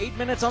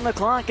minutes on the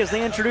clock as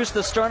they introduce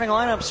the starting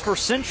lineups for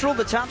Central,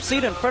 the top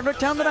seed, and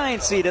Fredericktown, the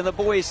 9th seed in the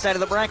boys' side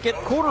of the bracket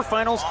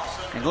quarterfinals.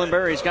 And Glen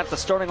Berry's got the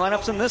starting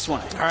lineups in this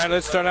one. All right,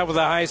 let's start out with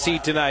the high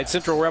seed tonight.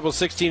 Central Rebels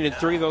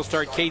 16-3. They'll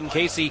start Caden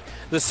Casey,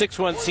 the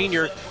 6'1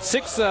 senior.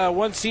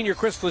 6'1 senior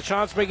Chris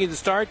LaChance making the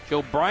start.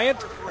 Joe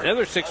Bryant,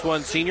 another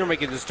 6'1 senior,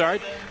 making the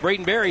start.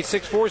 Braden Berry,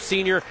 6'4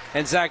 senior,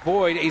 and Zach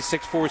Boyd, a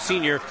 6'4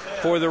 senior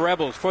for the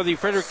Rebels. For the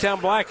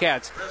Fredericktown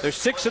Blackcats, they're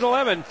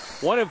 6-11,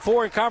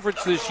 1-4 in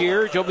conference this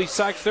year. Joby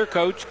Sykes, their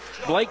coach.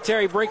 Blake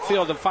Terry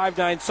Brakefield, a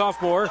 5'9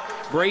 sophomore.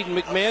 Braden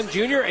McMahon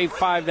Jr., a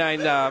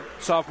 5'9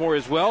 sophomore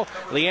as well.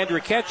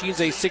 Leandra Catchings,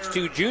 a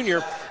 6'2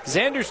 junior.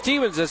 Xander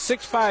Stevens, a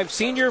 6'5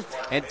 senior.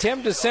 And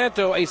Tim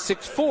DeSanto, a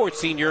 6'4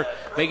 senior,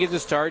 making the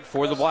start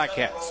for the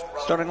Blackcats.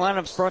 Starting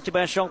lineups brought to you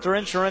by Shelter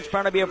Insurance.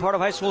 Proud to be a part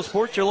of high school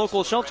sports. Your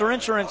local Shelter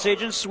Insurance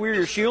agents. We're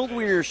your shield.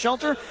 We're your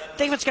shelter.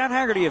 David Scott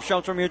Haggerty of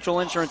Shelter Mutual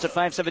Insurance at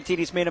 517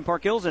 East Main and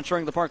Park Hills,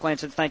 insuring the Parkland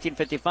since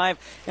 1955.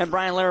 And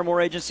Brian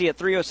Larimore Agency at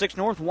 306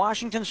 North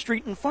Washington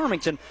Street in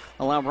Farmington.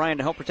 Allow Brian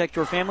to help protect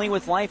your family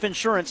with life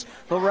insurance.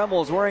 The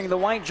Rebels wearing the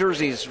white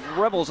jerseys.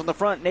 Rebels on the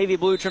front, navy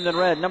blue trimmed in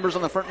red. Numbers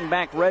on the front and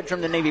back, red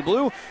trimmed in navy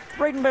blue.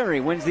 Braden Berry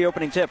wins the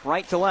opening tip,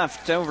 right to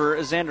left over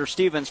Xander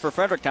Stevens for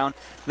Fredericktown.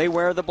 They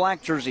wear the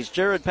black jerseys.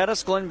 Jared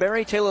Pettis, Glen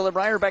Berry, Taylor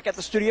LeBrier back at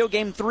the studio.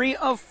 Game 3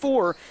 of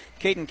 4.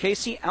 Caden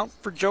Casey out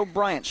for Joe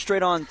Bryant.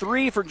 Straight on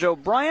 3 for Joe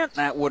Bryant.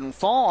 That wouldn't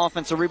fall.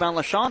 Offensive rebound,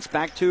 LaChance.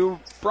 Back to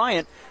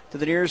Bryant. To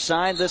the near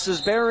side, this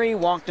is Berry.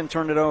 Walked and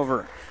turned it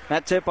over.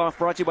 That tip-off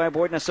brought to you by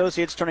Boyd &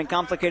 Associates, turning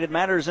complicated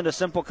matters into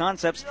simple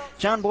concepts.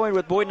 John Boyd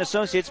with Boyd &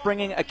 Associates,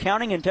 bringing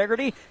accounting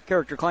integrity,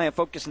 character, client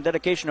focus, and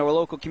dedication to our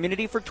local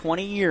community for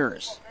 20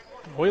 years.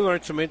 We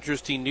learned some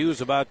interesting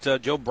news about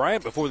Joe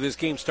Bryant before this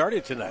game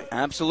started tonight.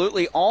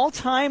 Absolutely.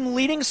 All-time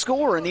leading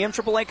scorer in the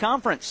MAAA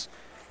Conference.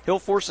 He'll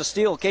force a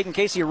steal. Caden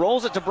Casey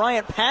rolls it to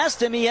Bryant.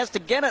 Past him. He has to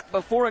get it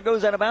before it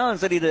goes out of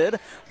bounds that he did.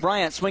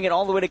 Bryant swing it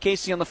all the way to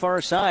Casey on the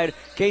far side.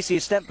 Casey, a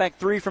step back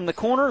 3 from the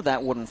corner.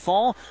 That wouldn't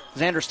fall.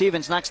 Xander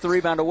Stevens knocks the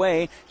rebound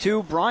away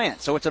to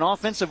Bryant. So it's an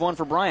offensive one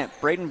for Bryant.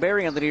 Braden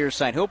Berry on the near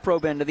side. He'll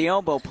probe into the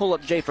elbow. Pull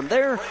up Jay from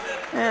there.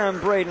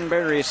 And Braden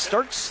Berry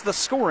starts the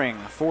scoring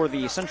for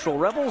the Central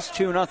Rebels.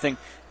 2-0.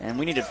 And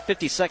we needed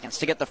 50 seconds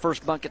to get the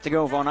first bucket to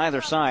go on either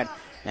side.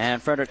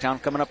 And Fredericktown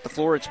coming up the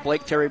floor. It's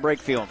Blake Terry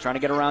Brakefield trying to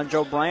get around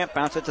Joe Bryant.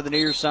 Bounce it to the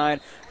near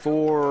side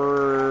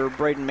for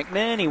Braden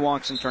McMahon. He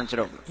walks and turns it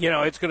over. You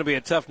know, it's going to be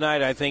a tough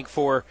night, I think,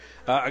 for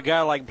a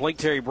guy like Blake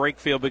Terry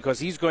Brakefield because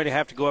he's going to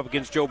have to go up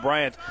against Joe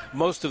Bryant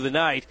most of the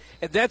night.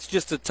 And that's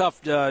just a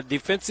tough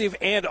defensive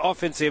and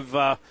offensive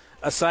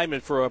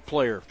assignment for a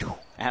player.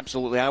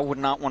 Absolutely. I would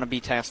not want to be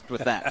tasked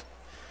with that.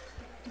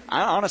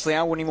 I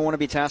wouldn't even want to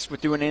be tasked with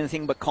doing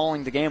anything but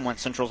calling the game when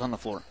Central's on the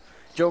floor.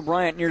 Joe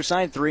Bryant near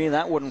side 3.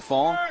 That wouldn't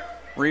fall.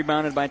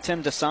 Rebounded by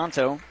Tim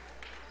DeSanto.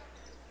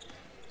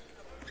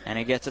 And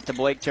he gets it to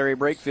Blake Terry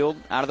Brakefield.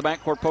 Out of the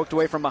backcourt, poked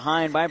away from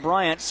behind by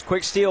Bryant.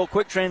 Quick steal,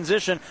 quick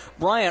transition.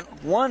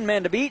 Bryant, one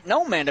man to beat.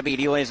 No man to beat.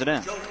 He lays it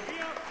in.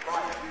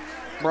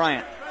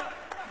 Bryant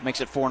makes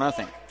it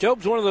 4-0.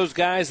 Job's one of those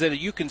guys that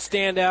you can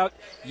stand out,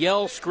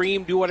 yell,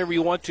 scream, do whatever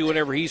you want to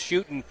whenever he's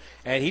shooting,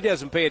 and he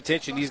doesn't pay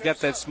attention. He's got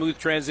that smooth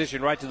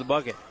transition right to the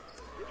bucket.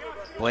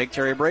 Blake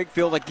Terry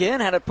Brakefield again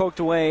had it poked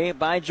away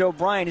by Joe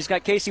Bryant. He's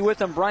got Casey with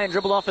him. Bryant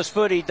dribbled off his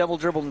foot. He double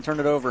dribbled and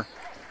turned it over.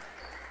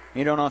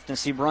 You don't often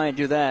see Bryant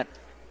do that.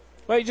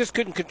 Well, he just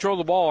couldn't control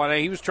the ball. And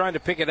he was trying to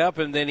pick it up,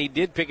 and then he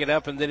did pick it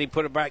up, and then he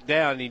put it back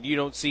down. And you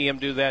don't see him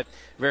do that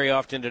very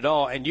often at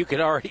all. And you can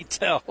already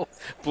tell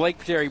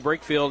Blake Terry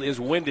Brakefield is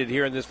winded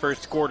here in this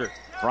first quarter.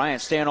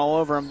 Bryant staying all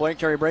over him. Blake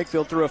Terry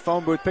Brakefield through a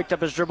phone booth, picked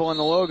up his dribble in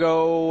the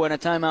logo, and a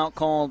timeout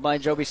called by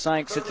Joby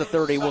Sykes. It's a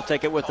 30. We'll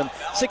take it with them.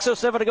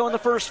 6:07 to go in the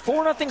first.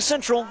 4-0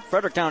 Central.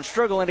 Fredericktown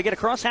struggling to get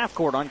across half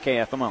court on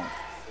KFMO.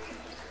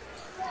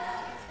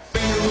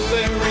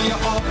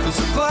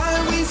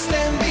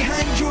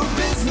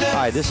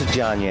 Hi, this is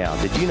John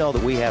Yao. Did you know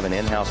that we have an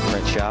in-house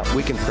print shop?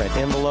 We can print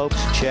envelopes,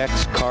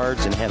 checks,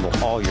 cards, and handle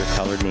all your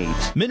colored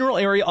needs. Mineral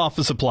Area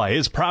Office Supply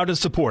is proud to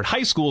support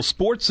high school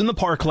sports in the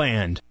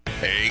Parkland.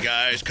 Hey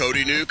guys,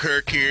 Cody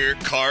Newkirk here,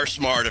 Car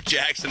Smart of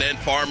Jackson and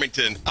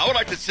Farmington. I would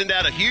like to send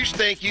out a huge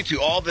thank you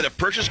to all that have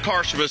purchased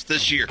cars from us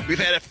this year. We've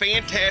had a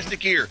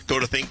fantastic year. Go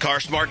to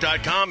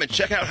thinkcarsmart.com and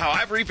check out how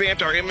I've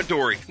revamped our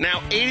inventory.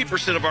 Now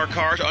 80% of our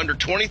cars are under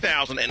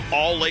 $20,000 and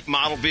all late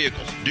model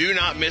vehicles. Do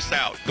not miss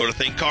out. Go to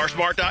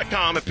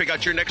thinkcarsmart.com and pick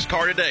out your next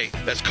car today.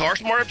 That's Car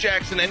Smart of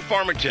Jackson and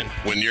Farmington.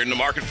 When you're in the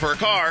market for a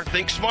car,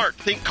 think smart,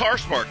 think Car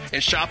Smart,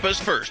 and shop us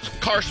first.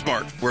 Car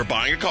Smart, where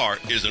buying a car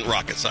isn't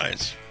rocket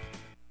science.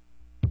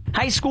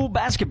 High school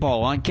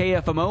basketball on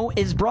KFMO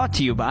is brought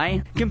to you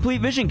by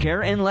Complete Vision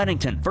Care in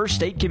Leadington, First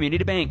State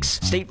Community Banks,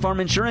 State Farm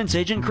Insurance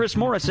Agent Chris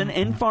Morrison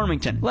in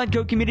Farmington,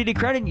 Ledco Community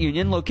Credit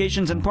Union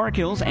locations in Park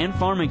Hills and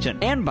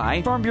Farmington, and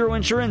by Farm Bureau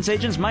Insurance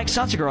Agents Mike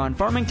Sotziger on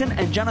Farmington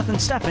and Jonathan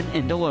Steffen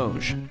in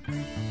Deloge.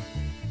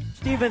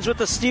 Stevens with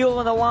the steal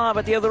and the lob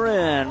at the other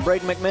end.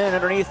 Braden McMahon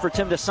underneath for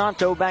Tim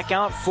DeSanto. Back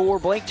out for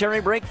Blake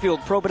Terry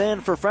Brakefield. Probe it in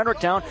for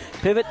Fredericktown.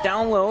 Pivot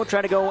down low.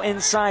 Try to go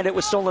inside. It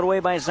was stolen away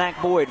by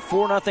Zach Boyd.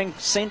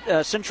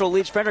 4-0 Central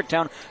leads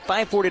Fredericktown.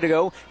 5:40 to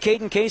go.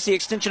 Caden Casey,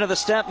 extension of the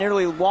step.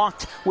 Nearly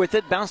walked with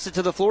it. Bounced it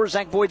to the floor.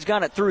 Zach Boyd's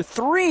got it through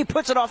 3.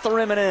 Puts it off the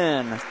rim and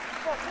in.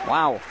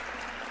 Wow.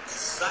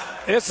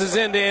 This is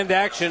end-to-end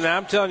action, and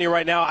I'm telling you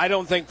right now, I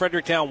don't think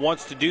Fredericktown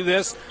wants to do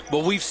this,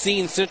 but we've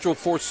seen Central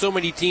force so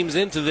many teams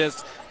into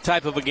this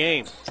type of a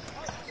game.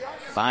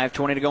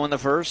 5:20 to go in the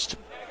first.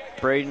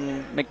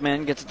 Braden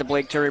McMahon gets it to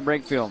Blake Terry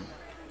Brakefield.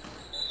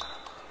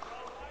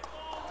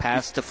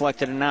 Pass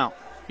deflected and out.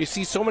 You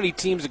see so many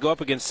teams that go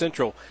up against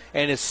Central,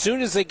 and as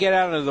soon as they get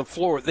out onto the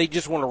floor, they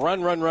just want to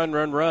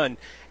run.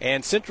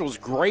 And Central's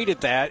great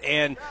at that,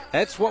 and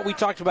that's what we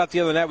talked about the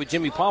other night with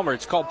Jimmy Palmer.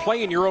 It's called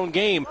playing your own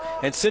game,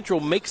 and Central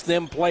makes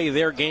them play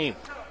their game.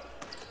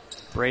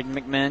 Braden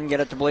McMahon get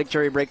it to Blake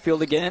Terry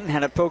Brakefield again.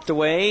 Had it poked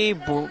away.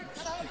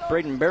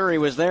 Braden Berry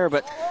was there,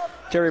 but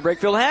Terry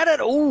Brakefield had it.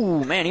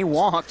 Oh, man, he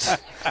walked.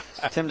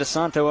 Tim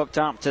DeSanto up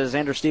top to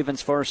Xander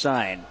Stevens' far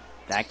side.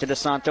 Back to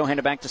DeSanto, hand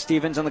it back to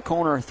Stevens in the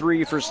corner.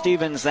 3 for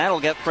Stevens. That'll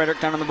get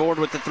Fredericktown on the board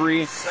with the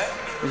 3.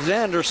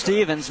 Xander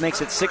Stevens makes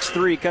it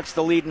 6-3, cuts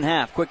the lead in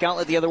half. Quick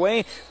outlet the other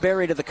way.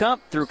 Berry to the cup,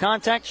 through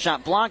contact,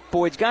 shot blocked.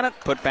 Boyd's got it,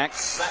 put back.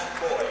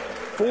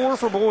 4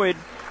 for Boyd.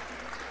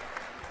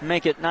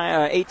 Make it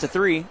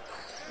 8-3.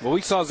 Well,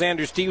 we saw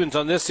Xander Stevens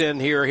on this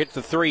end here hit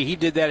the 3. He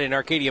did that in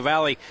Arcadia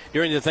Valley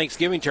during the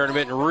Thanksgiving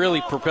tournament and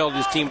really propelled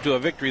his team to a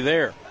victory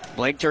there.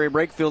 Blake Terry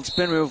Brakefield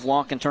spin move,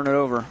 walk and turn it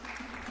over.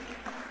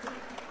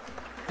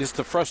 Just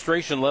the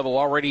frustration level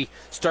already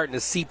starting to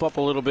seep up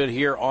a little bit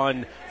here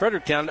on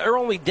Fredericktown. They're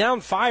only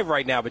down 5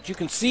 right now, but you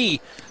can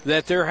see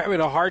that they're having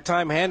a hard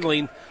time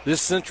handling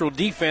this Central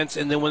defense,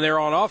 and then when they're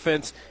on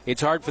offense,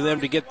 it's hard for them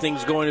to get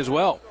things going as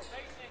well.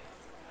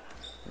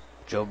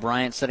 Joe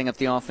Bryant setting up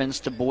the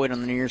offense to Boyd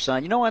on the near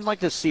side. You know, I'd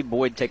like to see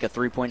Boyd take a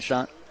 3-point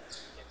shot.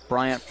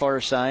 Bryant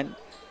far side.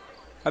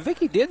 I think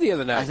he did the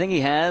other night. I think he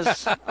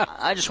has.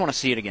 I just want to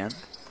see it again.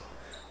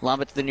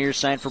 Lob it to the near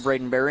side for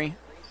Braden Berry.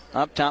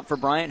 Up top for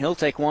Bryant. He'll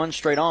take one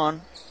straight on.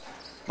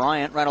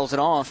 Bryant rattles it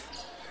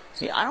off.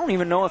 I don't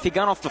even know if he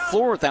got off the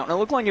floor with that one. It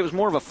looked like it was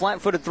more of a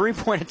flat-footed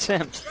 3-point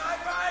attempt.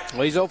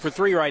 Well, he's 0 for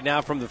 3 right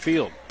now from the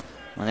field.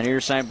 On the near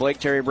side, Blake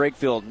Terry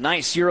Brakefield.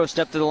 Nice Euro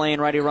step to the lane.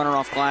 Righty runner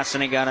off glass,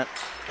 and he got it.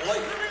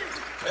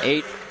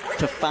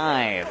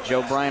 8-5.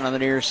 Joe Bryant on the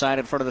near side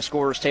in front of the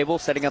scorer's table,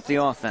 setting up the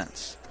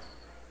offense.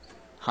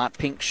 Hot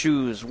pink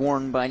shoes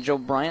worn by Joe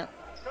Bryant.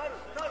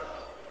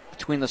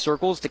 Between the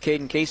circles to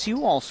Caden Casey,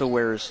 who also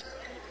wears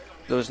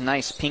those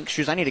nice pink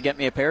shoes. I need to get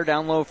me a pair.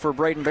 Down low for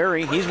Braden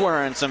Berry. He's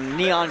wearing some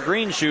neon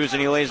green shoes,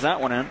 and he lays that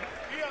one in.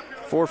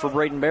 4 for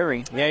Braden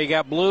Berry. Yeah, you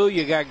got blue,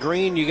 you got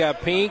green, you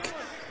got pink.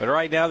 But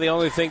right now, the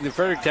only thing that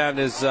Fredericktown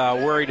is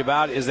worried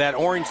about is that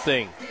orange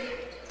thing.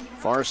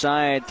 Far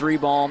side,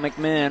 3-ball.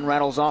 McMahon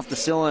rattles off the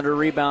cylinder.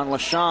 Rebound,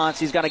 LaChance.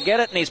 He's got to get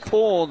it, and he's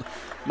pulled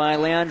by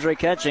Leandre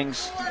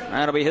Catchings.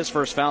 That'll be his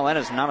first foul. That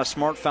is not a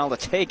smart foul to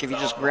take if you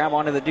just grab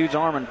onto the dude's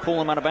arm and pull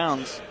him out of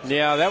bounds.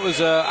 Yeah, that was,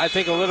 I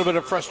think, a little bit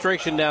of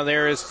frustration down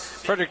there as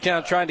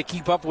Fredericktown trying to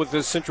keep up with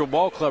this Central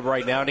Ball Club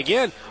right now. And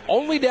again,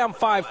 only down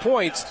 5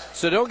 points,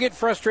 so don't get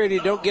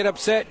frustrated, don't get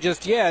upset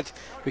just yet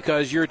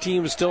because your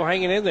team is still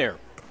hanging in there.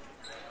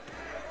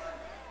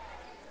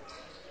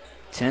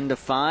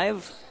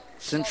 10-5.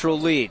 Central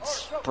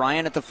leads.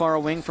 Bryant at the far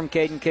wing from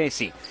Caden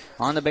Casey.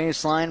 On the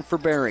baseline for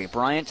Berry.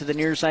 Bryant to the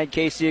near side,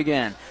 Casey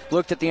again.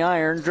 Looked at the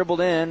iron,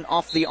 dribbled in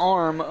off the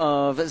arm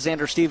of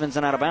Xander Stevens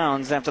and out of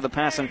bounds after the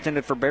pass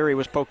intended for Berry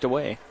was poked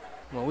away.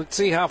 Well, let's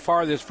see how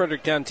far this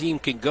Fredericktown team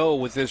can go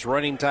with this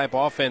running type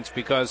offense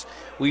because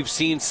we've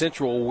seen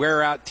Central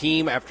wear out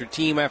team after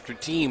team after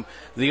team.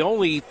 The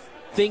only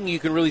thing you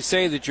can really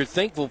say that you're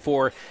thankful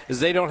for is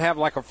they don't have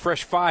like a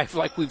fresh 5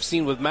 like we've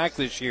seen with Mac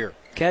this year.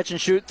 Catch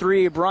and shoot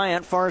 3,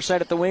 Bryant, far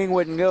side at the wing,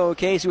 wouldn't go.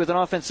 Casey with an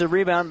offensive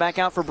rebound, back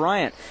out for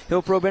Bryant.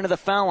 He'll probe into the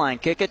foul line,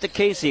 kick it to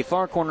Casey,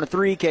 far corner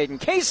 3,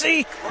 Caden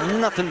Casey,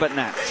 nothing but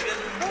net.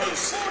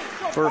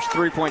 First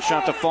 3-point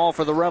shot to fall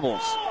for the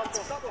Rebels.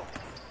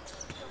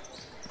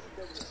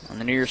 On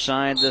the near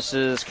side, this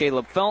is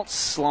Caleb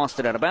Feltz, lost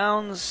it out of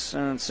bounds,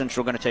 and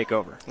Central going to take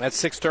over. That's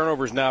 6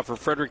 turnovers now for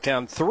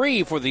Fredericktown,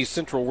 3 for the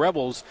Central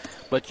Rebels,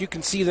 but you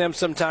can see them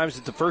sometimes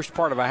at the first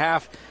part of a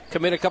half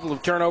commit a couple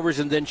of turnovers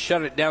and then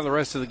shut it down the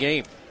rest of the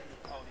game.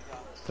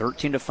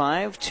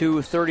 13-5,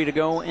 2:30 to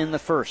go in the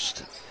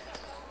first.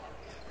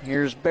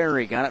 Here's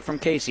Berry, got it from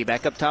Casey,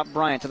 back up top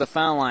Bryant to the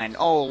foul line.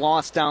 Oh,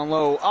 lost down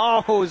low.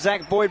 Oh,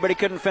 Zach Boyd, but he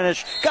couldn't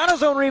finish. Got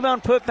his own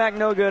rebound, put back,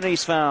 no good, and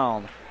he's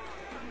fouled.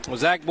 Well,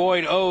 Zach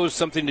Boyd owes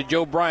something to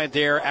Joe Bryant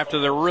there after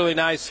the really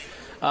nice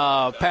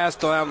pass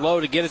down low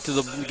to get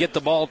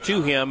the ball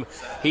to him.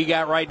 He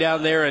got right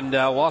down there and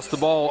lost the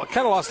ball,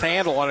 kind of lost the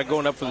handle on it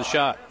going up for the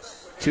shot.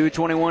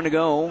 2:21 to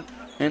go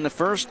in the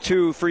first.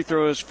 2 free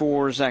throws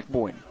for Zach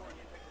Boyd.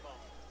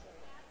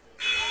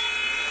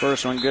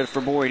 First one good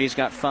for Boyd. He's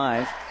got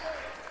 5.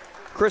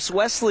 Chris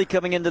Wesley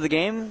coming into the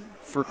game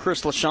for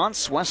Chris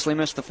LaChance. Wesley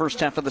missed the first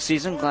half of the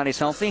season. Glad he's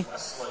healthy.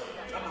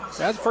 That's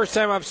the first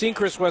time I've seen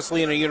Chris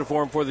Wesley in a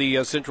uniform for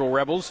the Central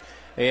Rebels,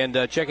 and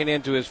checking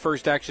into his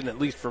first action, at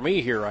least for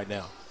me, here right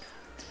now.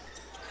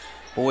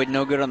 Boyd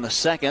no good on the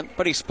second,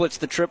 but he splits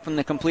the trip from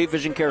the complete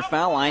vision care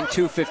foul line.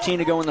 2:15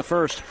 to go in the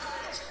first.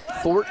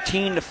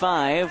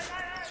 14-5.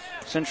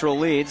 Central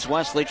leads.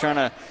 Wesley trying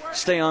to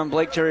stay on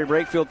Blake Terry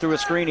Brakefield through a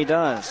screen. He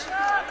does.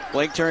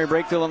 Blake Terry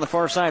Brakefield on the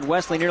far side.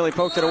 Wesley nearly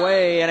poked it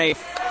away, and a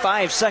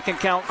 5-second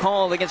count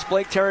called against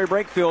Blake Terry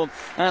Brakefield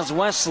as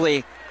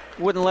Wesley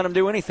wouldn't let him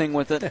do anything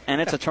with it,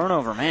 and it's a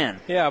turnover, man.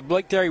 Yeah,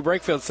 Blake Terry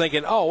Brakefield's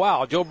thinking, oh,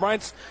 wow, Joe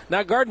Bryant's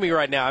not guarding me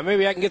right now.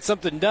 Maybe I can get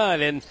something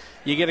done, and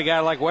you get a guy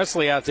like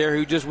Wesley out there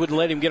who just wouldn't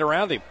let him get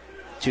around him.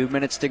 2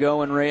 minutes to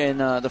go in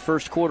the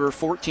first quarter.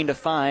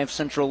 14-5.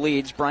 Central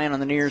leads. Bryant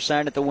on the near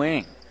side at the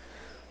wing.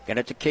 Get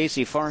it to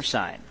Casey, far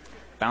side.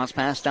 Bounce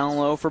pass down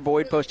low for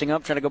Boyd, posting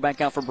up. Trying to go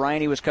back out for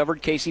Bryant. He was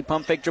covered. Casey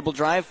pump fake dribble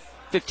drive.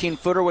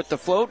 15-footer with the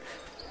float.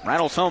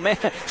 Rattles home. Man,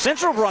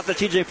 Central brought the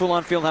TJ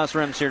Foulon Fieldhouse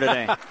rims here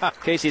today.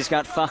 Casey's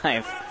got 5.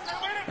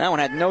 That one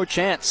had no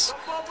chance.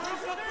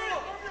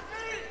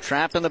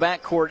 Trapped in the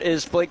backcourt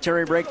is Blake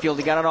Terry Brakefield.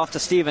 He got it off to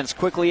Stevens.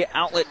 Quickly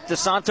outlet.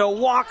 DeSanto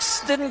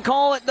walks. Didn't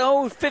call it,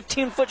 though.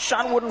 15-foot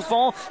shot wouldn't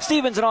fall.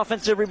 Stevens, an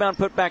offensive rebound,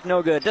 put back,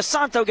 no good.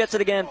 DeSanto gets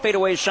it again.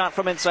 Fadeaway shot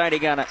from inside. He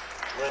got it.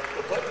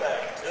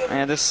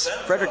 And this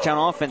Fredericktown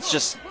offense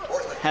just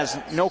has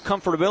no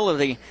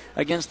comfortability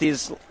against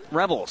these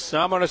Rebels.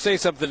 Now I'm going to say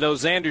something, though.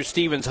 Xander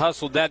Stevens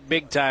hustled that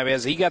big time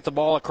as he got the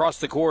ball across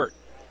the court.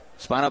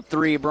 Spot up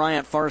 3,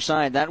 Bryant, far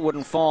side. That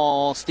wouldn't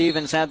fall.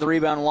 Stevens had the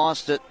rebound,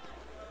 lost it.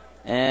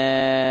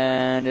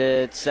 And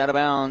it's out of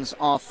bounds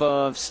off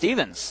of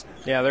Stevens.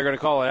 Yeah, they're going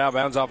to call it out of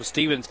bounds off of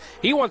Stevens.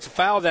 He wants a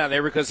foul down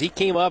there because he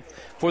came up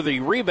for the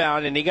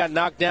rebound and he got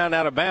knocked down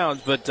out of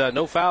bounds, but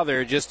no foul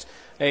there. Just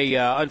a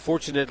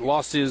unfortunate,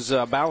 lost his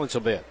balance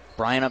a bit.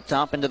 Bryant up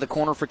top into the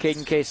corner for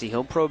Caden Casey.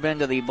 He'll probe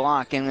into the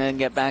block and then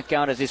get back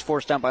out as he's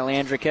forced out by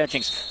Leandra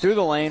Catchings. Through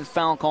the lane,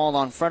 foul called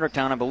on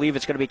Fredericktown. I believe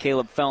it's going to be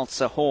Caleb Feltz,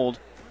 a hold.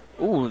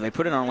 Ooh, they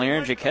put it on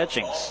Leandra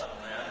Catchings.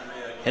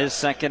 His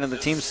second and the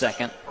team's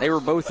second. They were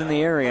both in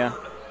the area.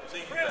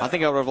 I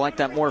think I would have liked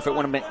that more if it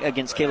went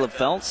against Caleb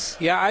Feltz.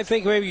 Yeah, I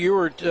think maybe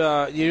you and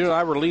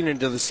I were leaning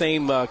to the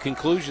same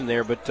conclusion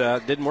there, but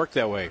didn't work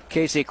that way.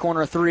 Casey,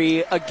 corner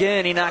 3.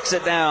 Again, he knocks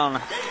it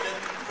down.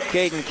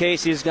 Caden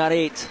Casey's got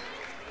 8.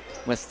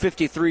 With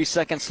 53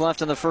 seconds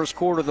left in the first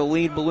quarter, the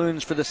lead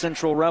balloons for the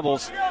Central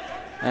Rebels.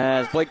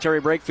 As Blake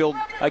Terry Brakefield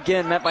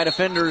again met by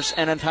defenders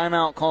and a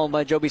timeout called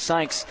by Joby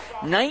Sykes.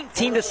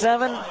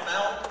 19-7.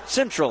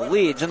 Central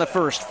leads in the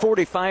first.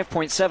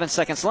 45.7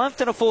 seconds left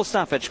and a full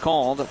stoppage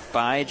called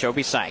by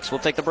Joby Sykes. We'll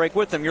take the break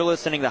with them. You're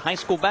listening to High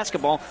School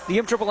Basketball, the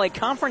MAAA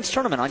Conference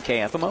Tournament on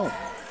KFMO.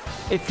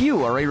 If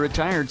you are a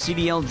retired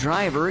CDL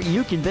driver,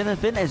 you can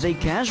benefit as a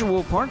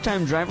casual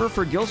part-time driver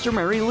for Gilster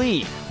Mary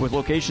Lee. With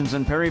locations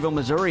in Perryville,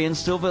 Missouri and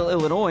Stillville,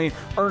 Illinois,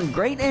 earn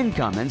great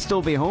income and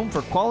still be home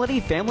for quality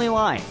family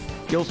life.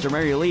 Gilster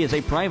Mary Lee is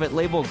a private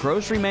label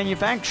grocery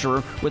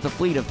manufacturer with a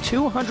fleet of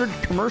 200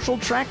 commercial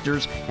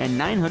tractors and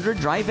 900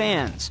 dry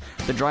vans.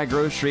 The dry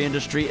grocery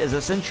industry is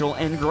essential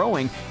and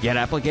growing. Get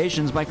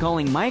applications by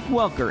calling Mike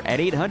Welker at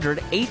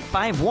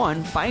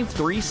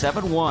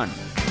 800-851-5371.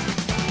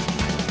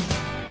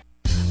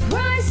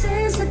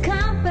 Prices the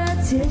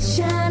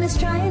competition is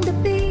trying to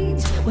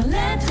beat. Well,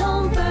 at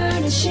Home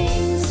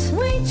Furnishings,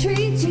 we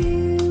treat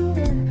you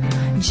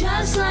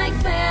just like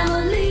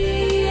family.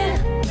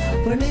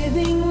 For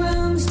living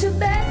rooms to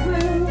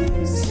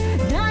bedrooms,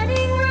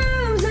 dining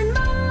rooms and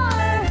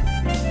more.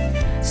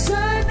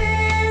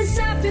 Service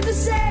after the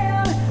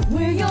sale,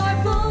 we're your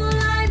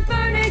full-line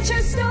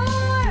furniture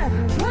store.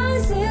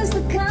 Prices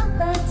the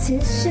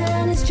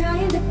competition is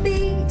trying to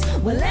beat.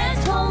 Well, at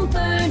Home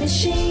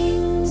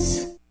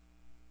Furnishings.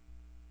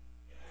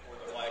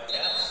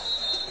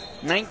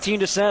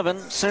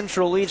 19-7,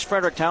 Central leads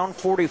Fredericktown.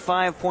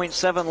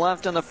 45.7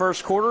 left in the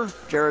first quarter.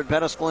 Jared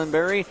Pettis, Glenn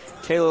Berry,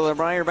 Taylor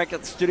LeBrier back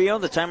at the studio.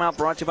 The timeout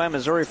brought to you by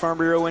Missouri Farm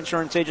Bureau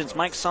Insurance Agents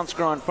Mike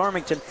Sunskar in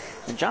Farmington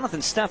and Jonathan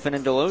Steffen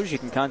in Deloge. You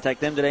can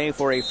contact them today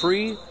for a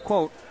free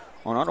quote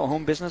on auto,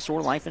 home, business,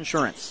 or life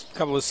insurance. A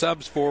couple of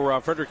subs for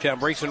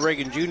Fredericktown. Brayson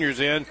Reagan Jr.'s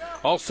in.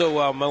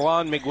 Also,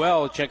 Milan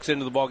Miguel checks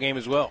into the ball game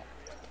as well.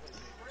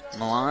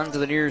 Milan to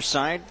the near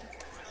side.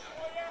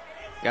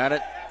 Got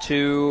it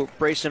to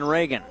Brayson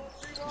Reagan.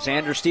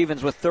 Xander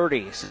Stevens with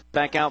 30.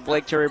 Back out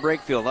Blake Terry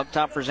Brakefield. Up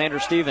top for Xander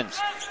Stevens.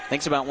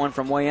 Thinks about one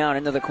from way out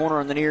into the corner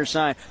on the near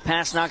side.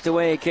 Pass knocked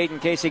away. Caden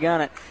Casey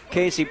got it.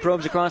 Casey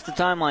probes across the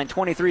timeline.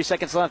 23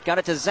 seconds left. Got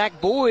it to Zach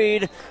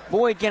Boyd.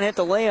 Boyd can't hit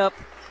the layup,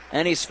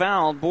 and he's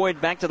fouled. Boyd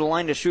back to the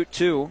line to shoot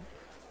 2.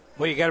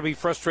 Well, you got to be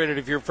frustrated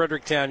if you're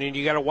Fredericktown, and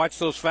you got to watch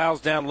those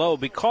fouls down low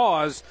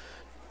because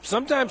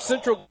sometimes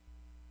Central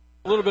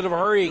a little bit of a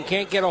hurry and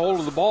can't get a hold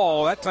of the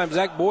ball. That time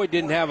Zach Boyd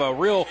didn't have a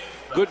real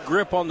good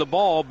grip on the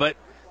ball, but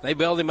they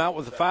bailed him out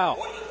with a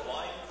foul.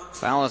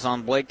 Foul is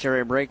on Blake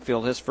Terry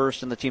Brakefield, his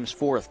first and the team's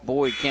fourth.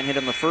 Boyd can't hit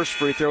him the first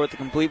free throw at the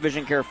Complete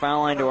Vision Care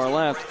foul line to our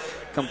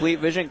left. Complete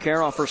Vision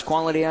Care offers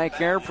quality eye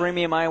care,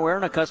 premium eyewear,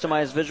 and a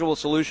customized visual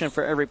solution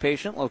for every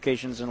patient.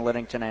 Locations in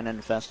Liddington and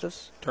in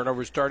Festus.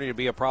 Turnover starting to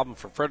be a problem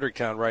for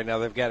Fredericktown right now.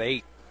 They've got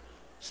 8.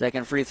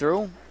 Second free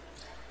throw.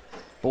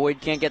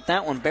 Boyd can't get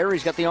that one.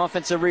 Barry's got the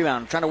offensive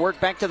rebound. Trying to work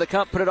back to the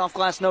cup, put it off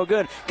glass, no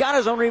good. Got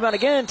his own rebound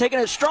again, taking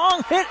a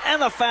strong hit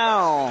and the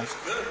foul.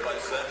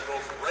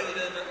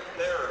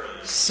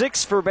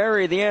 6 for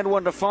Barry, the and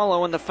one to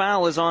follow, and the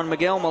foul is on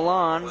Miguel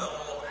Milan.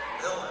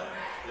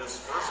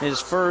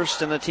 His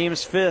first and the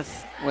team's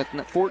fifth with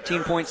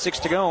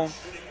 14.6 to go.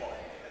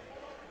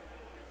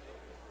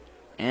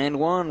 And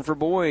one for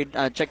Boyd.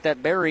 Check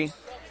that, Barry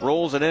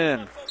rolls it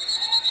in.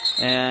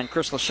 And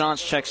Chris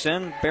LaChance checks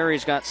in.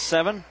 Barry's got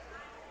 7.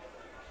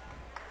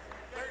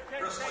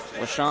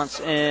 LaChance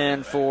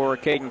in for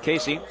Caden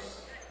Casey.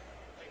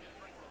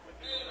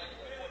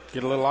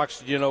 Get a little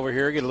oxygen over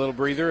here, get a little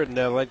breather, and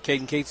let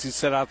Caden Casey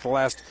set out the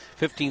last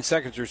 15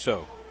 seconds or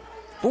so.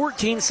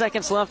 14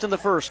 seconds left in the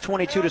first,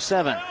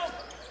 22-7.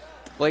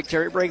 Blake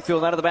Terry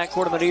Brakefield out of the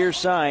backcourt on the near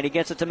side. He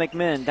gets it to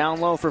McMinn. Down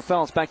low for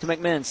Phelps. Back to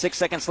McMinn. 6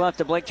 seconds left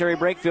to Blake Terry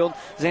Brakefield.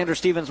 Xander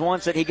Stevens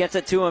wants it. He gets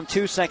it to him.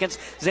 2 seconds.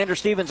 Xander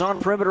Stevens on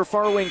perimeter.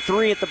 Far wing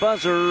 3 at the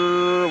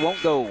buzzer.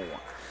 Won't go.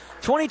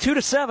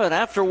 22-7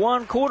 after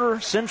one quarter.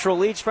 Central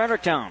leads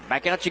Fredericktown.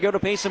 Back out you go to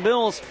pay some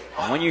bills.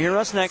 And when you hear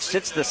us next,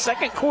 it's the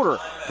second quarter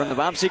from the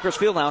Bob Sechrest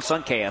Fieldhouse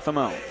on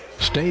KFMO.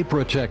 Stay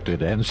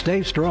protected and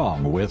stay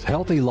strong with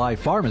Healthy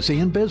Life Pharmacy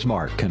in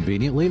Bismarck.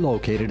 Conveniently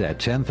located at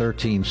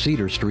 1013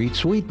 Cedar Street,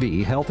 Suite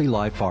B, Healthy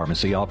Life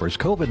Pharmacy offers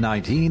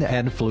COVID-19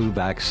 and flu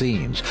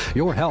vaccines.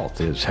 Your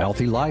health is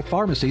Healthy Life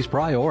Pharmacy's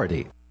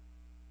priority.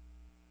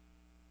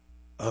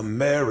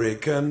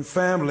 American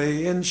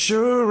Family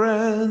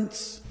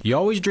Insurance. You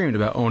always dreamed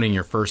about owning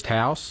your first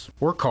house,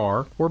 or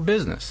car, or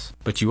business,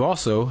 but you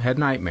also had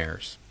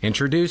nightmares.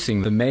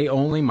 Introducing the May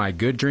Only My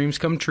Good Dreams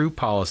Come True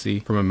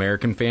policy from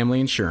American Family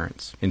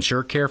Insurance.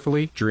 Insure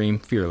carefully, dream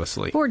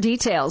fearlessly. For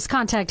details,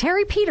 contact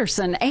Harry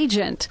Peterson,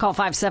 agent. Call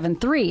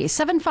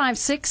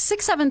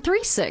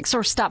 573-756-6736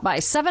 or stop by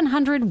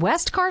 700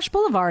 West Karsh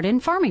Boulevard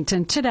in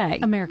Farmington today.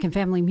 American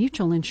Family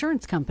Mutual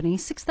Insurance Company,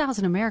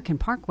 6000 American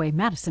Parkway,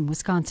 Madison,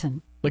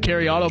 Wisconsin.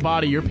 LeCarry Auto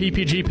Body, your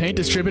PPG paint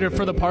distributor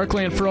for the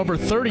Parkland for over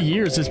 30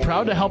 years, is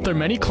proud to help their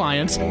many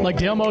clients, like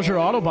Dale Mosier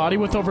Auto Body,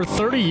 with over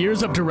 30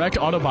 years of direct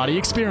auto body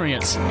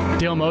experience.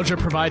 Dale Mosier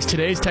provides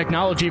today's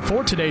technology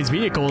for today's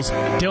vehicles.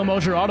 Dale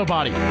Mosier Auto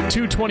Body,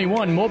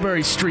 221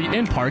 Mulberry Street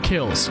in Park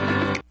Hills.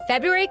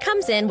 February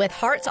comes in with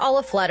hearts all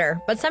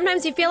aflutter, but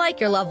sometimes you feel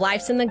like your love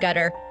life's in the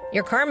gutter.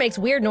 Your car makes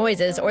weird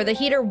noises or the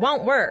heater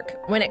won't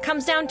work. When it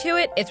comes down to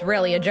it, it's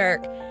really a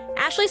jerk.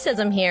 Ashley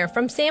Sissom here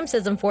from Sam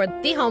Sissom Ford,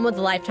 the home with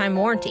the lifetime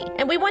warranty.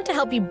 And we want to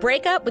help you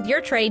break up with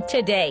your trade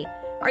today.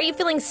 Are you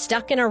feeling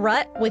stuck in a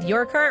rut with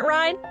your current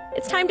ride?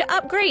 It's time to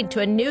upgrade to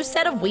a new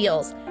set of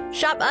wheels.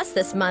 Shop us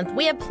this month.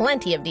 We have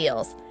plenty of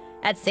deals.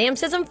 At Sam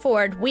Sissom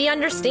Ford, we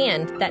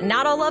understand that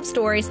not all love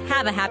stories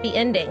have a happy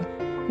ending.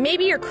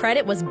 Maybe your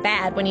credit was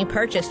bad when you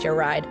purchased your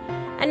ride,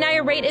 and now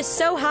your rate is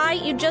so high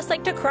you'd just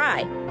like to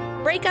cry.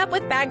 Break up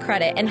with bad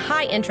credit and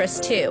high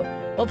interest too.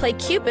 We'll play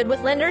Cupid with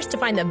lenders to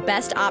find the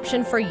best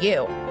option for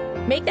you.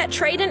 Make that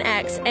trade in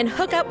X and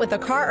hook up with a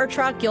car or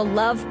truck you'll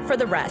love for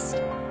the rest.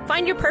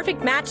 Find your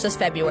perfect match this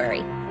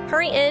February.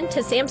 Hurry in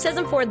to Sam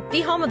Sissom Ford,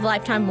 the home of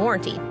lifetime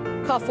warranty.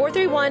 Call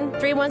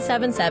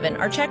 431-3177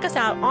 or check us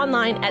out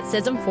online at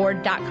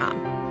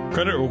SismFord.com.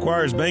 Credit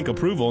requires bank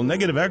approval.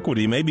 Negative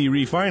equity may be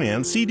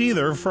refinanced. See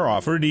dealer for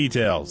offer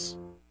details.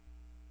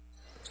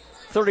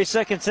 30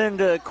 seconds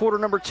into quarter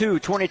number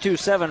 2,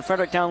 22-7.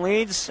 Fredericktown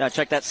leads.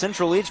 Check that,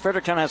 Central leads.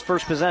 Fredericktown has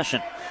first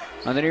possession.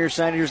 On the near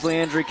side, here's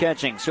Leandry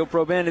catching. He'll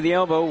probe into the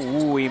elbow.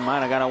 Ooh, he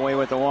might have got away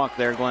with the walk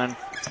there, Glenn.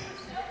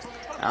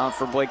 Out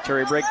for Blake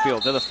Terry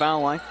Brakefield to the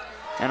foul line.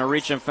 And a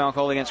reach and foul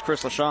called against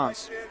Chris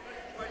LaChance.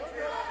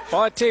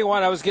 Well, I tell you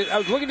what, I was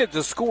looking at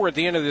the score at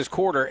the end of this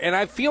quarter, and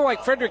I feel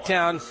like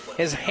Fredericktown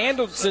has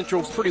handled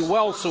Central pretty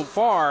well so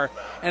far,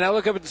 and I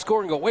look up at the score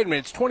and go, wait a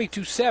minute, it's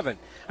 22-7.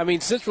 I mean,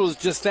 Central is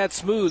just that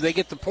smooth. They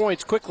get the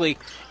points quickly,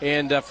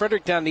 and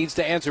Fredericktown needs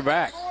to answer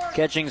back.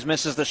 Catchings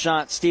misses the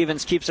shot.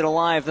 Stevens keeps it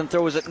alive, then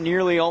throws it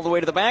nearly all the way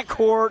to the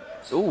backcourt.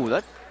 Ooh,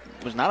 that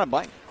was not a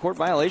backcourt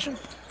violation.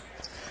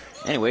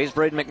 Anyways,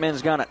 Braden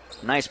McMinn's got it.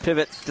 Nice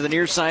pivot to the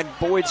near side.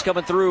 Boyd's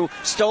coming through.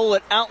 Stole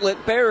it.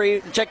 Outlet.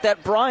 Barry. Check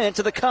that. Bryant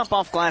to the cup.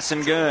 Off glass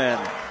and good.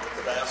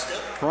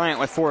 Bryant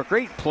with 4.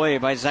 Great play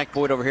by Zach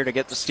Boyd over here to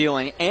get the steal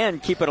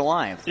and keep it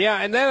alive. Yeah,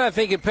 and that I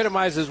think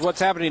epitomizes what's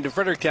happening to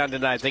Fredericktown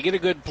tonight. They get a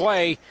good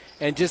play,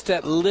 and just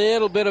that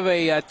little bit of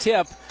a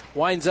tip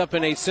winds up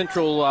in a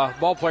Central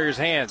ball player's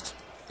hands.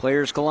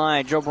 Players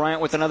collide. Joe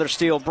Bryant with another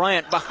steal.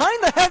 Bryant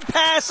behind the head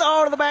pass.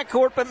 To the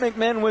backcourt, but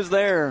McMinn was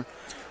there.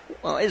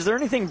 Well, is there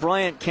anything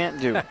Bryant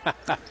can't do?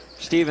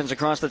 Stevens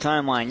across the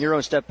timeline. Euro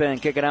step in,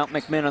 kick it out.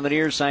 McMinn on the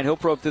near side. He'll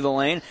probe through the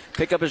lane.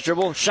 Pick up his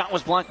dribble. Shot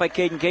was blocked by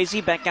Caden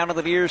Casey. Back out of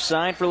the near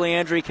side for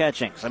Leandry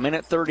Catchings. A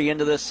minute 30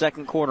 into this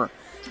second quarter.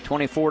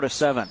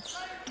 24-7.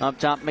 Up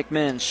top,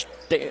 McMinn,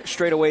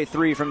 straight away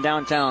three from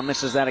downtown.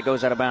 Misses that, it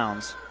goes out of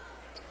bounds.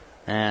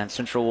 And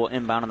Central will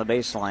inbound on the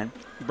baseline.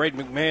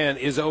 Braden McMahon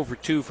is over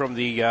 2 from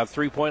the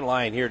three-point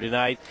line here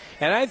tonight.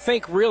 And I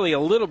think really a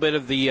little bit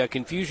of the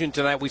confusion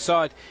tonight, we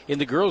saw it in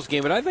the girls'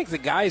 game, but I think the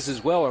guys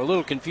as well are a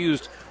little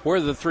confused where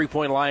the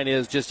three-point line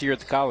is just here at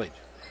the college.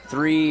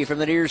 Three from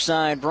the near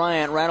side.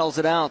 Bryant rattles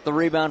it out. The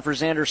rebound for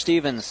Xander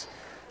Stevens.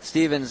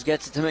 Stevens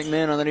gets it to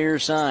McMinn on the near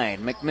side.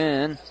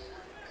 McMinn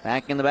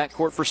back in the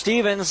backcourt for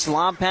Stevens.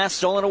 Lob pass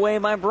stolen away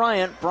by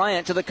Bryant.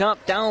 Bryant to the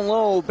cup, down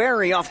low.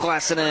 Barry off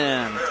glass and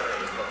in.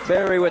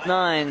 Barry with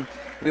 9.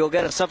 We'll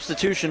get a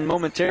substitution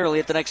momentarily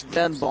at the next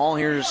dead ball.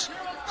 Here's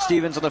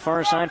Stevens on the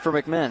far side for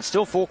McMinn.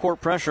 Still full court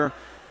pressure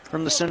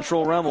from the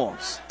Central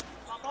Rebels.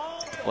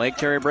 Blake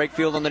Terry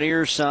Brakefield on the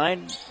near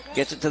side.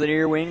 Gets it to the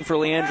near wing for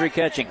Leandri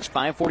Catchings.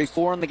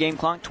 5:44 on the game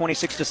clock,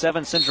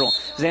 26-7 Central.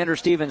 Xander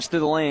Stevens through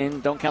the lane.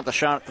 Don't count the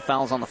shot. The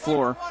foul's on the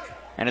floor.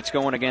 And it's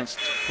going against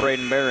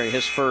Braden Berry,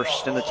 his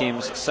first and the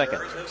team's second.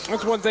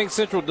 That's one thing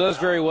Central does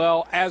very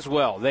well as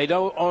well. They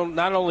don't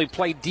not only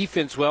play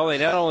defense well, they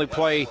not only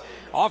play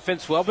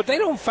offense well, but they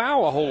don't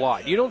foul a whole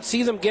lot. You don't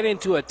see them get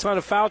into a ton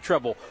of foul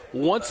trouble.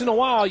 Once in a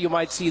while you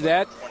might see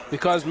that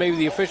because maybe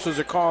the officials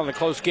are calling a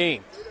close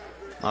game.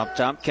 Up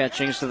top,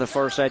 Catchings to the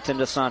far side, Tim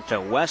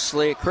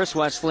DeSanto. Chris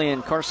Wesley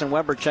and Carson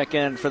Weber check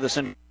in for the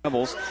Central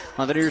Rebels.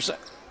 On the near side,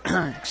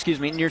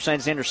 near side,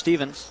 Xander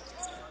Stevens.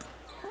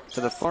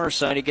 To the far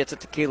side, he gets it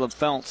to Caleb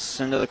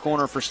Feltz. Into the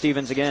corner for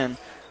Stevens again.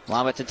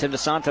 Lob it to Tim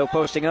DeSanto,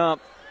 posting up.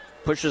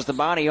 Pushes the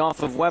body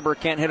off of Weber,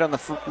 can't hit on the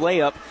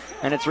layup,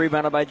 and it's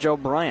rebounded by Joe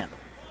Bryant.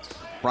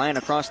 Bryant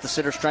across the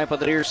center stripe on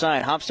the near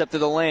side. Hop step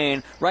through the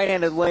lane.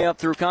 Right-handed layup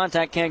through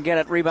contact. Can't get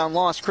it. Rebound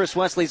lost. Chris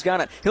Wesley's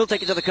got it. He'll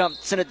take it to the cup.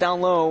 Send it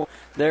down low.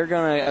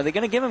 Are they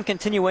gonna give him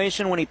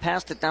continuation when he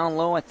passed it down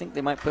low? I think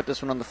they might put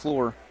this one on the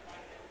floor.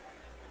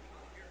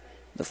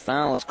 The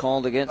foul is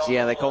called against.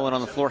 Yeah, they call it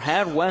on the floor.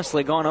 Had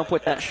Wesley gone up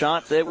with that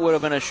shot, it would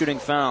have been a shooting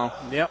foul.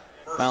 Yep.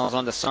 Foul's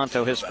on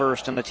DeSanto, his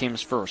first and the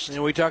team's first.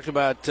 And we talked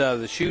about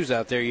the shoes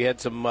out there. You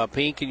had some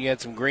pink and you had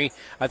some green.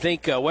 I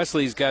think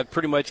Wesley's got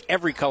pretty much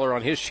every color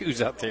on his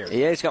shoes out there.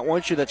 Yeah, he's got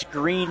one shoe that's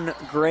green,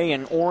 gray,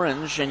 and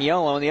orange and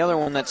yellow, and the other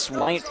one that's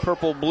white,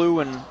 purple, blue,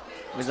 and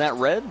is that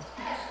red?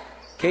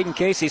 Caden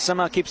Casey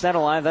somehow keeps that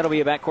alive. That'll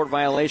be a backcourt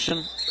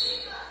violation.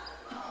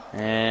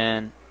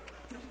 And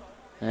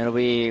it'll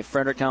be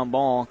Fredericktown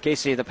ball.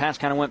 Casey, the pass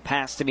kind of went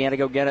past him. He had to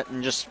go get it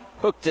and just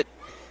hooked it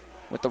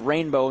with the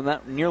rainbow, and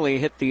that nearly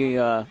hit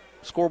the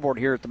scoreboard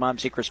here at the Mob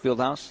Secrets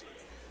Fieldhouse.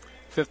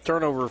 5th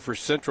turnover for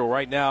Central.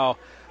 Right now,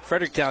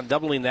 Fredericktown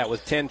doubling that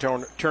with 10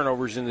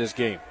 turnovers in this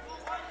game.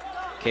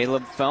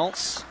 Caleb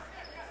Feltz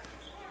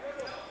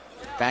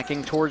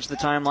backing towards the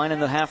timeline in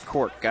the half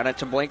court. Got it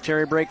to Blake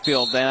Terry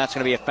Brakefield. Then that's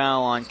going to be a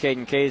foul on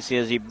Caden Casey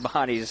as he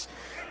bodies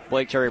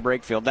Blake Terry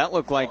Brakefield. That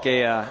looked like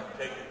a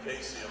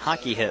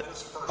hockey hit,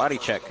 body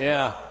check.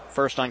 Yeah.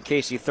 First on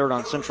Casey, third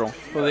on Central.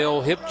 Well, the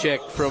old hip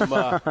check from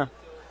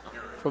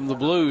from the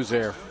Blues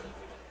there.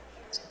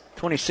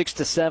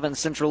 26-7,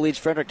 Central leads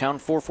Fredericktown.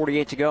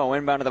 4:48 to go.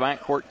 Inbound to the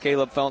backcourt.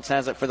 Caleb Feltz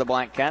has it for the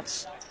Black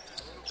Cats.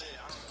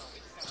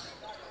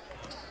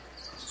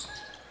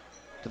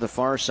 To the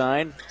far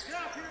side.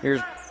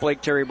 Here's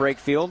Blake Terry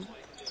Brakefield.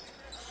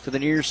 To the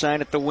near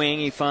side at the wing,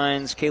 he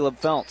finds Caleb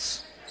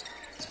Feltz.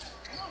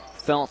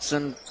 Feltz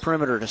in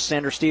perimeter to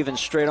Xander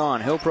Stevens straight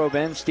on. He'll probe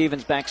in.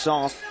 Stevens backs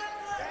off.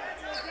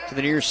 To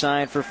the near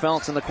side for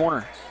Feltz in the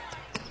corner.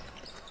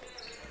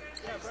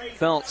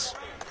 Feltz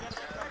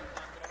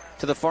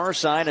to the far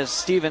side as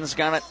Stevens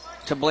got it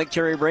to Blake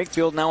Terry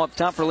Brakefield. Now up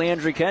top for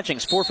Leandri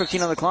Catchings.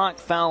 4:15 on the clock.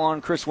 Foul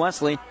on Chris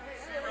Wesley.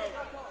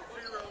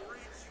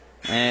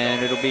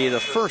 And it'll be the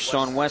first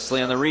on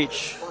Wesley on the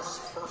reach.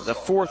 The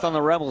 4th on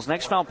the Rebels.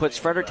 Next foul puts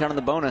Fredericktown in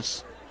the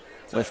bonus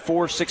with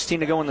 4:16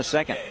 to go in the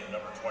second.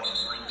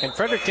 And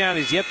Fredericktown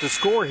is yet to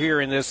score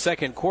here in this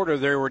second quarter.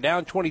 They were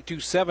down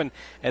 22-7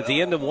 at the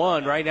end of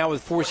one. Right now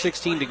with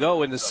 4:16 to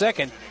go in the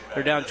second,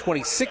 they're down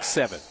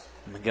 26-7.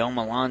 Miguel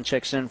Milan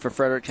checks in for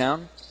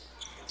Fredericktown.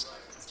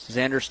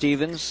 Xander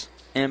Stevens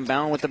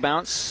inbound with the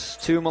bounce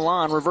to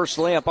Milan. Reverse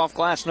layup off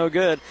glass, no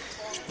good.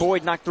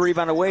 Boyd knocked the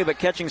rebound away, but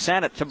Catchings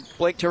had it to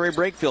Blake Terry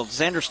Brakefield.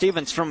 Xander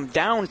Stevens from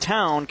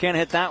downtown can't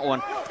hit that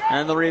one.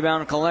 And the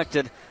rebound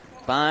collected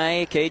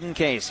by Caden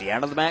Casey.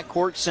 Out of the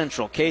backcourt,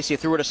 Central. Casey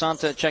threw it to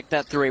Santa, checked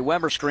that through a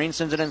Weber screen,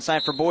 sends it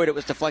inside for Boyd. It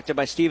was deflected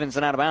by Stevens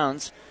and out of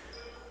bounds.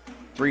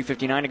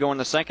 3:59 to go in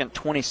the second,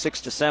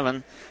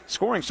 26-7.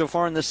 Scoring so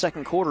far in this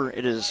second quarter,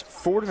 it is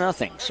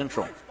 4-0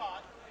 Central.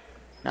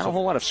 Not a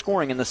whole lot of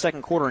scoring in the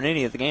second quarter in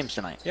any of the games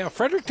tonight. Yeah,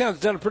 Fredericktown's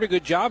done a pretty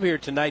good job here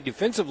tonight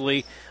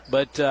defensively,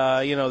 but,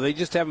 they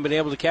just haven't been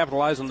able to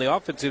capitalize on the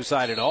offensive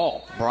side at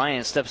all.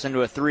 Bryant steps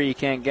into a three,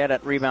 can't get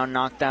it. Rebound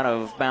knocked out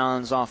of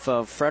bounds off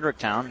of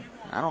Fredericktown.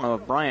 I don't know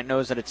if Bryant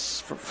knows that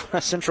it's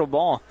a Central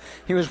ball.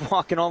 He was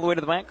walking all the way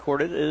to the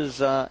backcourt.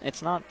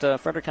 It's not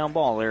Fredericktown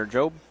ball there,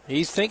 Job.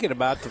 He's thinking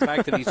about the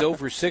fact that he's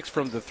over 6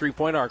 from the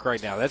 3-point arc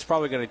right now. That's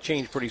probably going to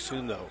change pretty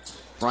soon, though.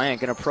 Bryant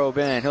going to probe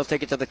in. He'll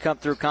take it to the cup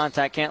through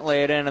contact. Can't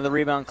lay it in, and the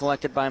rebound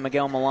collected by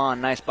Miguel Milan.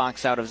 Nice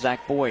box out of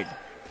Zach Boyd.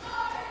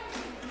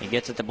 He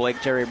gets it to Blake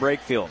Terry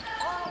Brakefield.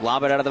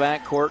 Lob it out of the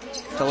backcourt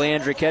to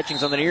Leandri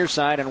Catchings on the near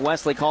side, and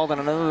Wesley called on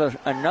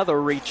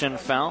another reach-in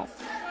foul.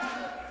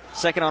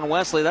 Second on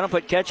Wesley. That'll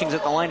put Catchings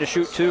at the line to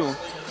shoot 2.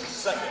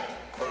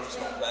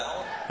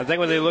 I think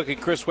when they look at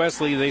Chris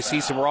Wesley, they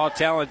see some raw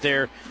talent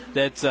there.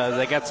 That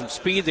they got some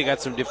speed, they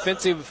got some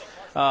defensive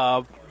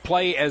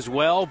play as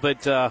well,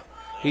 but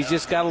he's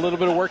just got a little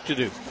bit of work to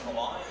do.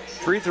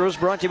 Free throws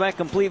brought to you by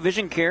Complete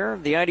Vision Care,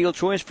 the ideal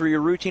choice for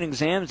your routine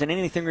exams and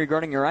anything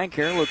regarding your eye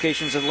care.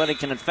 Locations in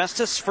Leadington and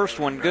Festus. First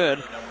one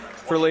good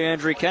for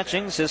Leandri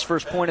Catchings. His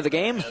first point of the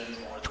game,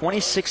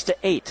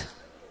 26-8.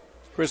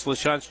 Chris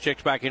LaChance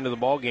checked back into the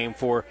ball game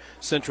for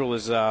Central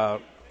as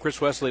Chris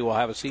Wesley will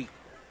have a seat.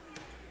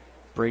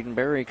 Braden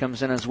Berry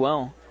comes in as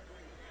well.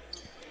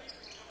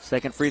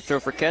 Second free throw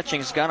for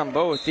Catchings. Got them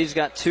both. He's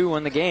got 2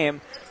 in the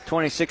game.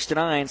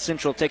 26-9.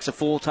 Central takes a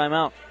full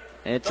timeout.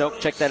 It's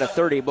check that at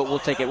 30, but we'll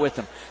take it with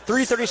them.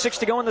 3:36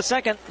 to go in the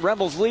second.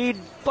 Rebels lead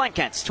Black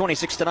Cats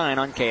 26-9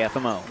 on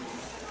KFMO.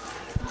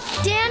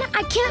 Dan,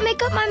 I can't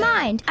make up my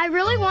mind. I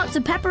really want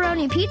some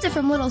pepperoni pizza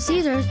from Little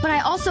Caesars, but I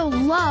also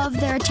love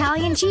their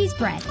Italian cheese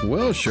bread.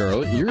 Well,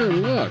 Charlotte, you're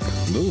in luck.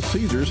 Little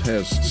Caesars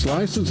has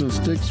slices and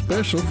sticks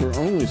special for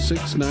only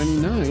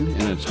 $6.99,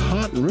 and it's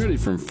hot and ready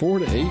from 4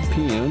 to 8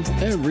 p.m.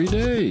 every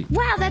day.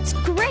 Wow, that's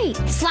great.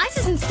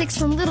 Slices and sticks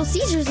from Little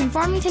Caesars in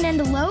Farmington and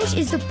Deloge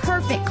is the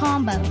perfect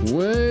combo.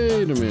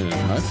 Wait a minute.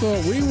 I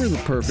thought we were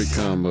the perfect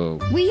combo.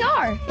 We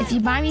are, if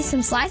you buy me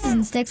some slices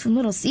and sticks from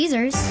Little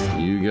Caesars.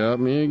 You got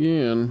me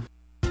again.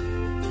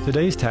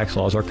 Today's tax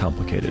laws are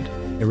complicated.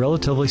 A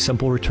relatively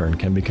simple return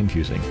can be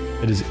confusing.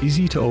 It is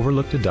easy to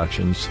overlook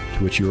deductions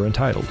to which you are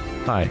entitled.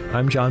 Hi,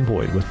 I'm John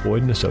Boyd with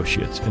Boyd &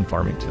 Associates in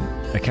Farmington.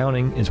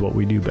 Accounting is what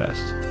we do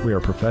best. We are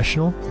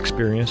professional,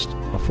 experienced,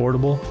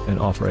 affordable, and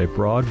offer a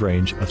broad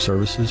range of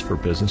services for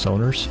business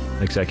owners,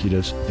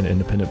 executives, and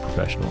independent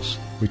professionals.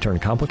 We turn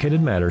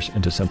complicated matters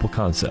into simple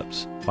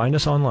concepts. Find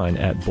us online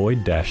at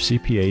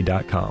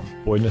boyd-cpa.com.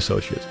 Boyd &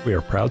 Associates. We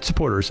are proud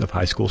supporters of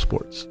high school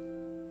sports.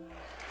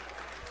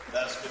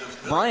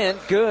 Bryant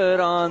good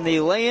on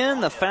the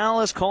lay-in. The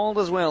foul is called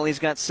as well. He's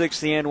got 6,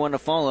 the and 1 to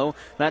follow.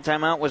 That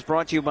timeout was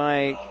brought to you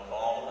by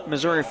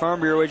Missouri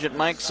Farm Bureau agent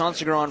Mike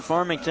Sonsiger on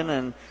Farmington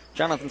and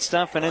Jonathan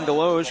Steffen in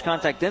Deloge.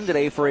 Contact them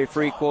today for a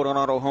free quote on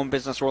auto, home,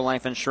 business, or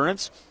life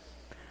insurance.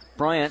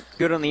 Bryant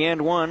good on the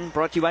and 1,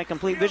 brought to you by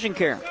Complete Vision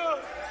Care.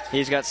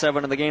 He's got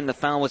 7 in the game. The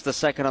foul was the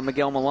second on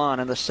Miguel Milan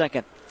and the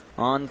second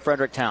on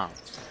Fredericktown.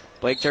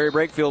 Blake Terry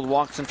Brakefield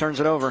walks and turns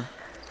it over.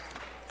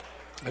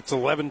 It's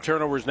 11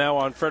 turnovers now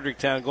on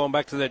Fredericktown. Going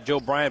back to that Joe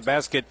Bryant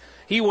basket,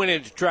 he went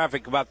into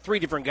traffic, about 3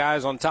 different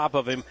guys on top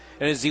of him,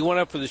 and as he went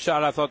up for the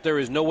shot, I thought there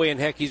is no way in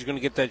heck he's going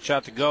to get that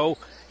shot to go.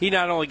 He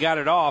not only got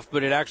it off,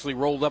 but it actually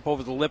rolled up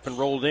over the lip and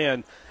rolled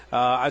in.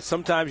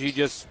 Sometimes you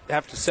just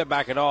have to set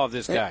back in awe of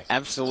this guy. Yeah,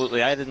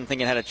 absolutely. I didn't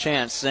think it had a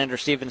chance. Xander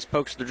Stevens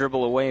pokes the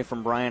dribble away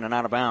from Bryant and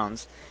out of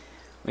bounds.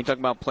 We talk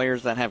about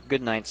players that have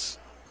good nights.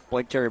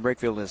 Blake Terry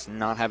Brakefield is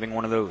not having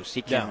one of those.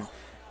 He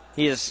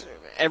is.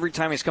 Every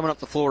time he's coming up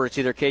the floor, it's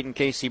either Caden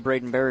Casey,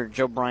 Braden Berry, or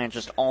Joe Bryant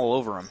just all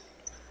over him.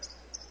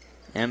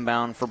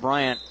 Inbound for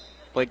Bryant.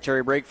 Blake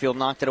Terry Brakefield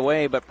knocked it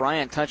away, but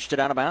Bryant touched it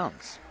out of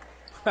bounds.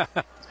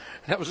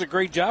 That was a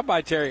great job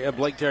by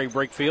Blake Terry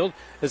Brakefield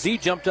as he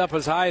jumped up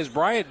as high as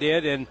Bryant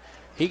did, and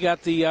he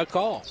got the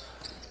call.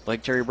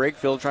 Blake Terry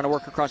Brakefield trying to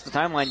work across the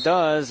timeline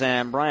does,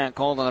 and Bryant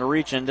called on the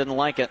reach and didn't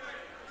like it.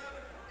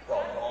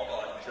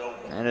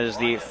 That is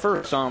the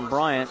first on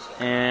Bryant,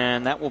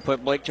 and that will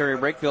put Blake Terry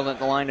Brakefield at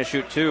the line to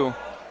shoot 2.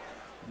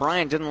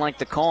 Bryant didn't like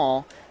the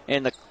call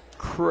in the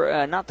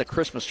not the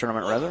Christmas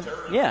tournament, rather.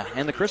 Yeah,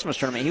 in the Christmas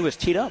tournament, he was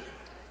teed up.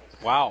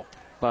 Wow.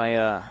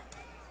 By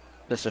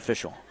this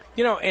official.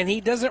 You know, and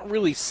he doesn't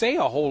really say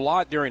a whole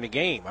lot during the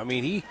game. I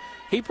mean,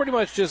 he pretty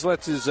much just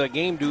lets his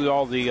game do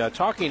all the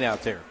talking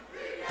out there.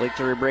 Blake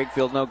Terry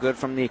Brakefield no good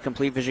from the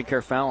Complete Vision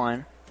Care foul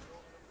line.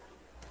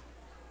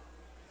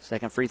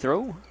 Second free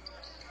throw.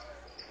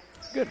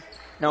 Good.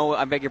 No,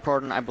 I beg your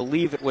pardon. I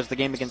believe it was the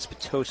game against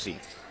Potosi.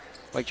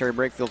 Blake Terry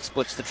Brakefield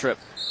splits the trip.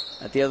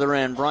 At the other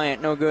end,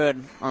 Bryant no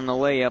good on the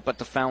layup, but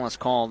the foul is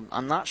called.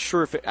 I'm not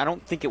sure if I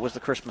don't think it was the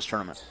Christmas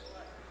tournament.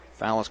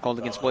 Foul is called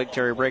against Blake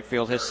Terry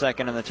Brakefield, his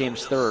second and the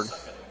team's third.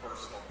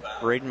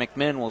 Braden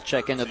McMinn will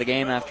check into the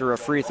game after a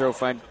free throw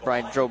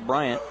by Joe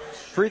Bryant.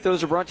 Free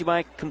throws are brought to you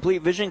by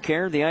Complete Vision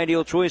Care, the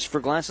ideal choice for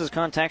glasses,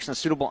 contacts, and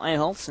suitable eye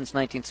health since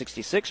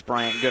 1966.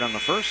 Bryant good on the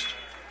first.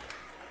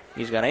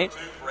 He's got 8.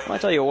 Well, I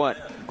tell you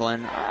what,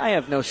 Glenn, I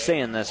have no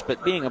say in this,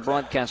 but being a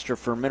broadcaster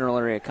for Mineral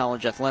Area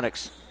College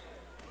Athletics,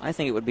 I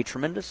think it would be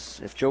tremendous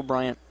if Joe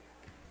Bryant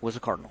was a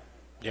Cardinal.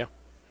 Yeah.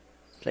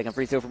 Second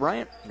free throw for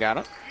Bryant. Got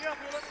it.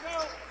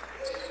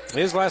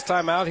 His last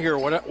time out here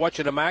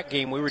watching a MAC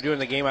game, we were doing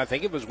the game, I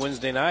think it was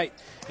Wednesday night,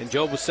 and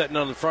Joe was sitting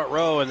on the front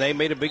row, and they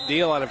made a big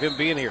deal out of him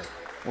being here.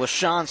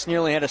 LaChance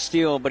nearly had a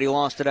steal, but he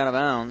lost it out of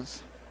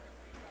bounds.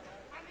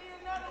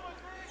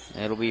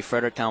 It'll be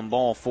Fredericktown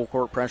ball, full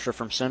court pressure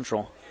from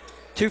Central.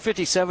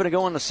 2:57 to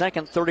go in the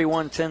second,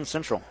 31-10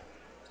 Central.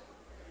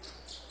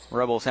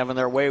 Rebels having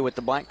their way with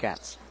the Black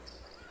Cats.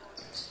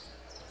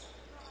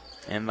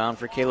 Inbound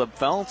for Caleb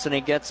Feltz, and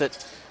he gets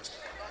it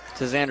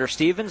to Xander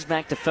Stevens.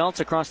 Back to Feltz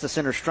across the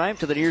center stripe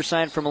to the near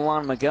side for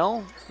Milan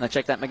Miguel. Now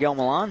check that, Miguel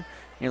Milan.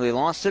 Nearly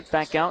lost it.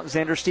 Back out,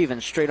 Xander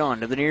Stevens straight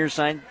on to the near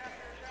side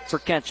for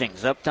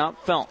Catchings. Up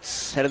top,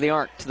 Feltz. Head of the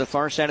arc to the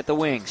far side at the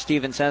wing.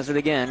 Stevens has it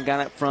again.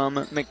 Got it from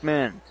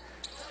McMinn.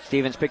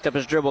 Stevens picked up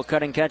his dribble,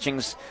 cutting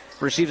Catchings.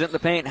 Receives it in the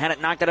paint. Had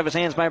it knocked out of his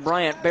hands by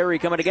Bryant. Berry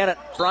coming to get it.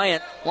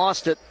 Bryant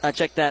lost it. I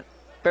checked that.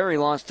 Berry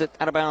lost it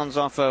out of bounds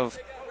off of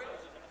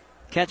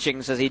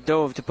Catchings as he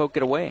dove to poke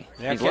it away.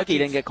 Yeah, He's lucky he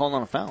didn't get called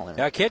on a foul there.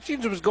 Yeah,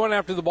 Catchings was going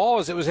after the ball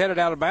as it was headed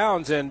out of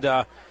bounds, and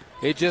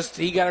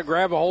he got to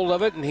grab a hold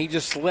of it, and he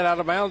just slid out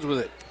of bounds with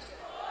it.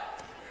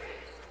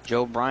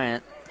 Joe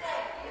Bryant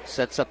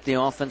sets up the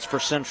offense for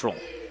Central.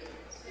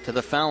 To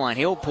the foul line.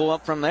 He'll pull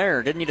up from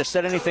there. Didn't need to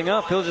set anything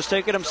up. He'll just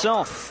take it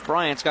himself.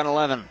 Bryant's got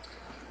 11.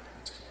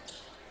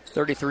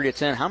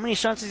 33-10. How many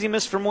shots has he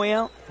missed from way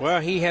out?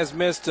 Well, he has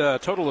missed a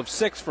total of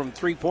 6 from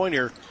three-point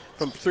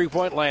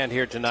land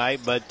here tonight,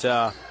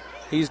 but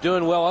he's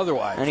doing well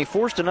otherwise. And he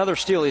forced another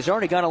steal. He's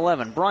already got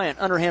 11. Bryant,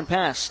 underhand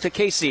pass to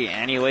Casey,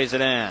 and he lays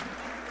it in.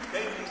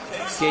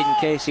 Caden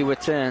Casey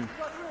with 10.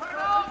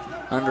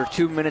 Under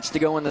 2 minutes to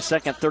go in the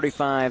second,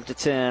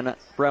 35-10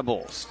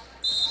 Rebels.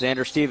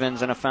 Xander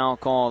Stevens and a foul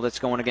call that's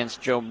going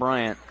against Joe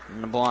Bryant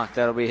in the block.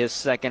 That'll be his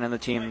second, and the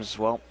team's,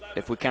 well,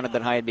 if we counted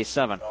that high, it'd be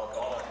 7.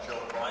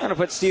 Going to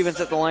put Stevens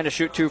at the line to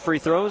shoot 2 free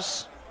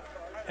throws.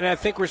 And I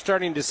think we're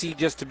starting to see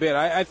just a bit.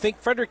 I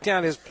think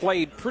Fredericktown has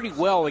played pretty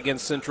well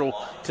against Central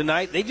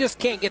tonight. They just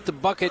can't get the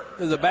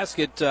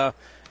basket,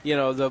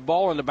 the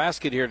ball in the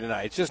basket here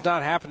tonight. It's just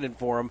not happening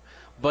for them.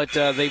 But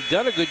they've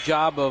done a good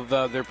job of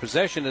their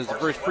possession as the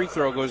first free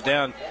throw goes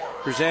down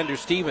for Xander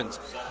Stevens.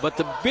 But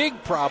the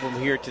big problem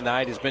here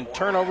tonight has been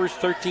turnovers,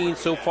 13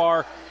 so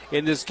far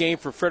in this game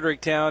for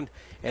Fredericktown,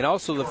 and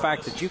also the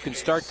fact that you can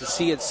start to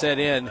see it set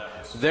in.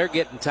 They're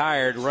getting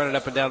tired running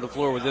up and down the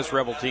floor with this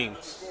Rebel team.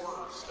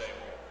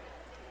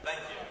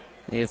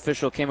 The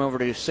official came over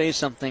to say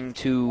something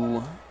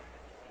to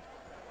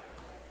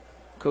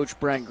Coach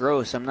Brad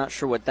Gross. I'm not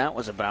sure what that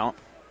was about.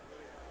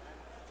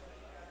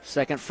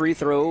 Second free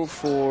throw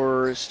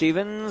for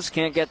Stevens.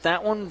 Can't get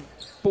that one.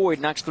 Boyd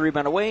knocks the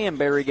rebound away, and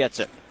Barry gets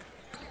it.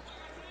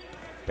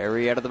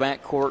 Barry out of the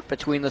backcourt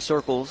between the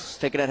circles.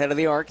 Taking it ahead of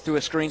the arc through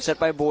a screen set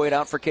by Boyd.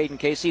 Out for Caden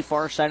Casey.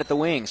 Far side at the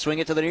wing. Swing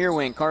it to the near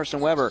wing.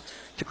 Carson Weber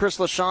to Chris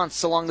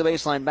LaChance along the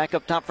baseline. Back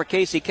up top for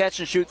Casey. Catch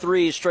and shoot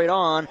 3 straight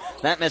on.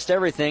 That missed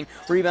everything.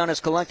 Rebound is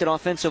collected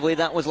offensively.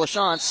 That was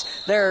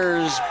LaChance.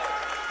 There's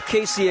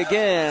Casey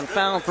again.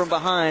 Foul from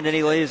behind, and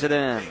he lays it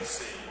in.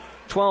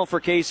 12 for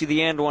Casey,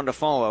 the and one to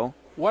follow.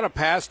 What a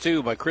pass,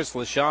 too, by Chris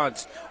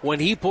LaChance. When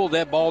he pulled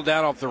that ball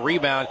down off the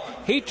rebound,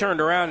 he turned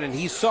around and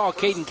he saw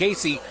Caden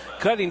Casey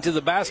cutting to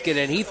the basket,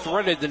 and he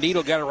threaded the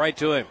needle, got it right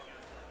to him.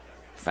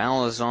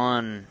 Foul is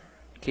on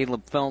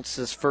Caleb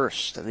Feltz'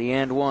 first. The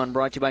and one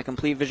brought to you by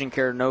Complete Vision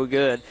Care, no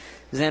good.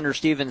 Xander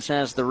Stevens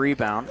has the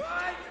rebound.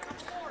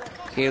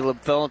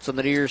 Caleb Feltz on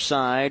the near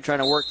side, trying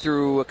to work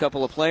through a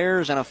couple of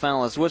players, and a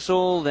foul is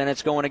whistled, and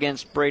it's going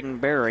against Braden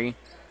Berry.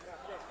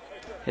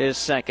 His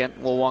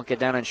second. Will walk it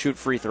down and shoot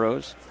free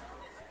throws.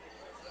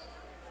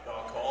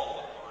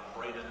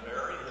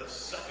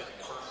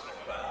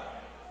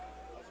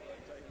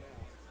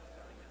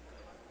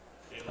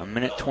 A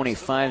minute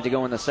 25 to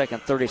go in the second,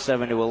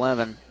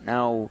 37-11.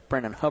 Now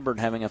Brendan Hubbard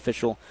having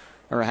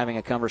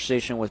a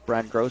conversation with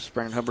Brad Gross.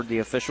 Brendan Hubbard, the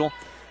official.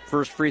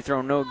 First free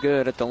throw, no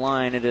good at the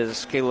line. It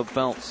is Caleb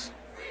Feltz.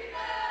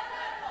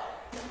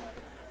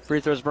 Free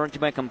throws brought to you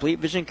by Complete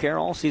Vision Care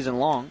all season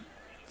long.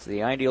 It's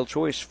the ideal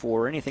choice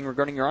for anything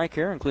regarding your eye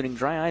care, including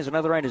dry eyes and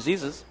other eye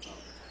diseases.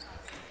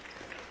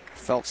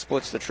 Feltz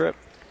splits the trip.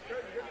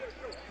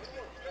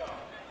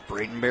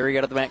 Braden Berry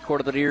got at the backcourt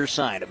of the near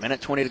side. A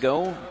minute 20 to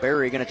go.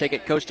 Berry going to take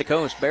it coast to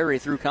coast. Berry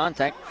through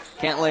contact.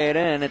 Can't lay it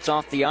in. It's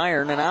off the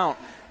iron and out.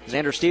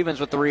 Xander Stevens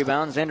with the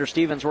rebound. Xander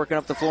Stevens working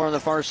up the floor on the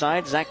far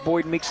side. Zach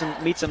Boyd meets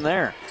him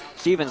there.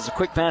 Stevens, a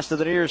quick pass to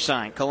the near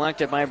side.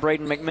 Collected by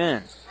Braden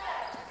McMinn.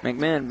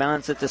 McMinn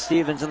bounces it to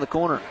Stevens in the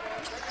corner.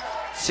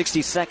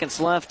 60 seconds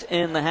left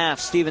in the half.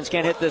 Stevens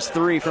can't hit this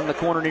 3 from the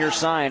corner near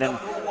side, and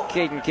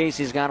Caden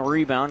Casey's got a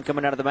rebound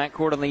coming out of the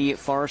backcourt on the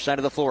far side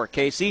of the floor.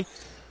 Casey,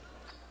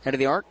 head of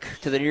the arc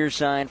to the near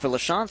side for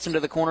LaChance, into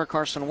the corner,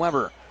 Carson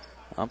Weber.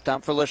 Up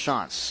top for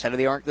LaChance. Head of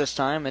the arc this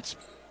time, it's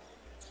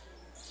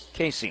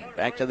Casey.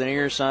 Back to the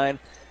near side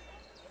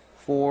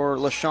for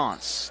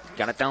LaChance.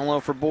 Got it down low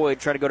for Boyd.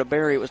 Tried to go to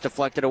Barry. It was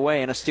deflected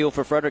away, and a steal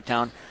for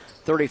Fredericktown.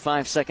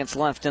 35 seconds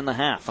left in the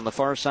half. On the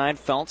far side,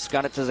 Feltz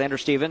got it to Xander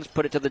Stevens.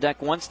 Put it to the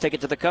deck once. Take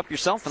it to the cup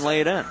yourself and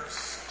lay it in.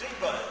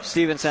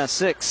 Stevens has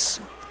 6.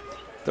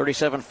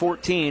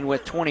 37-14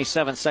 with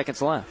 27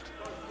 seconds left.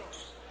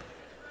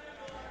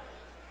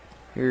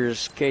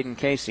 Here's Caden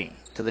Casey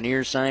to the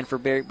near side for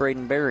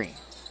Braden Berry.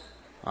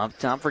 Up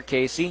top for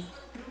Casey.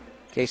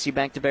 Casey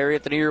back to Berry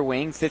at the near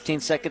wing. 15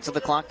 seconds of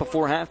the clock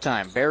before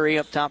halftime. Berry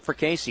up top for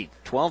Casey.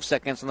 12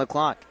 seconds on the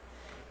clock.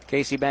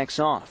 Casey backs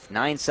off.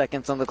 9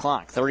 seconds on the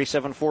clock.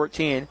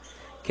 37-14.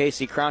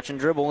 Casey crouch and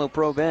dribble. He'll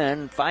probe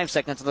in. 5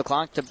 seconds on the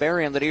clock to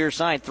Barry on the near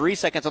side. 3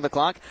 seconds on the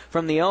clock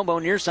from the elbow.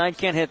 Near side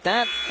can't hit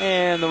that.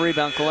 And the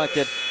rebound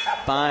collected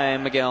by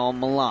Miguel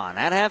Milan.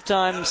 At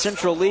halftime,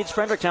 Central leads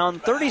Fredericktown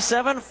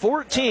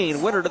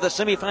 37-14. Winner to the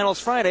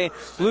semifinals Friday.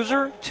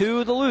 Loser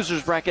to the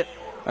losers bracket.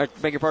 To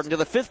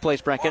the fifth place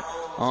bracket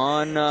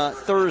on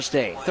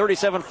Thursday.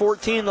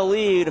 37-14 the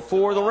lead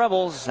for the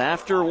Rebels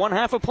after one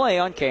half of play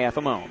on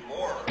KFMO.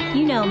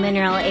 You know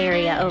Mineral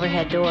Area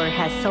Overhead Door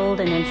has sold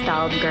and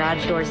installed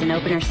garage doors and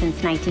openers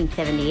since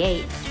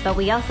 1978, but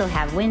we also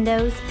have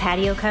windows,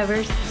 patio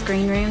covers,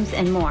 screen rooms,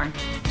 and more.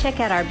 Check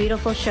out our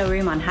beautiful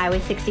showroom on Highway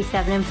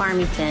 67 in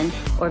Farmington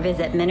or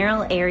visit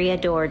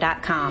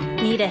mineralareadoor.com.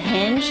 Need a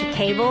hinge,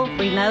 cable,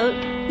 remote?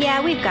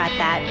 Yeah, we've got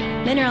that.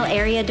 Mineral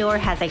Area Door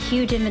has a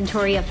huge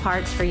inventory of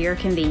parts for your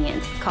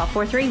convenience. Call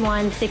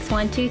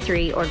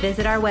 431-6123 or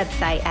visit our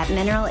website at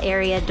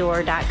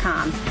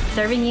mineralareadoor.com.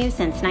 Serving you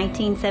since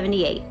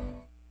 1978.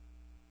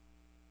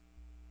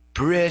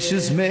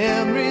 Precious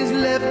memories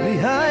left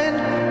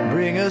behind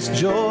bring us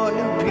joy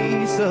and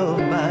peace of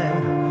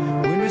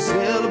mind when we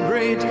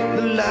celebrate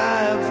the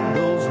lives of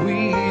those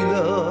we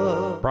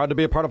love. Proud to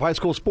be a part of high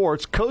school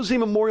sports, Cozy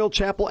Memorial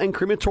Chapel and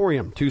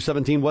Crematorium,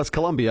 217 West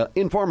Columbia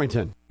in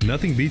Farmington.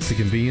 Nothing beats the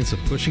convenience of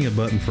pushing a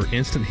button for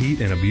instant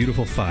heat and a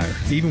beautiful fire,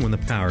 even when the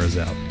power is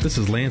out. This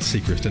is Lance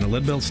Sechrist, and at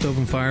Lead Belt Stove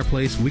and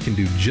Fireplace, we can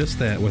do just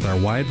that with our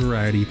wide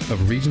variety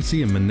of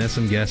Regency and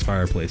Monessen gas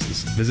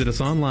fireplaces. Visit us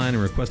online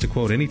and request a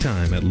quote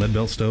anytime at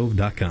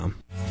leadbeltstove.com.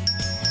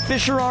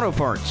 Fisher Auto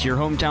Parts, your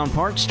hometown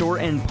parts store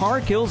in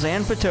Park Hills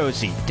and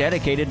Potosi,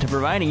 dedicated to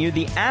providing you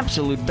the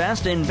absolute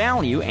best in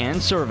value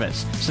and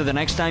service. So the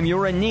next time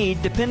you're in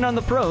need, depend on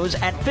the pros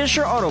at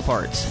Fisher Auto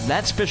Parts.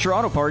 That's Fisher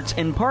Auto Parts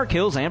in Park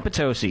Hills and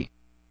Potosi.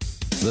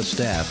 The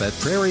staff at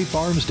Prairie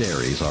Farms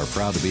Dairies are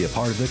proud to be a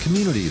part of the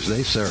communities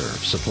they serve,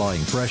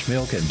 supplying fresh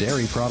milk and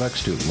dairy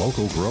products to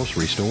local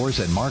grocery stores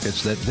and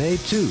markets that they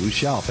too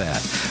shop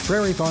at.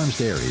 Prairie Farms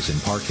Dairies in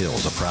Park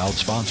Hills, a proud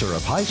sponsor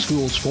of high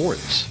school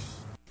sports.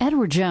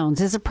 Edward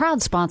Jones is a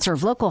proud sponsor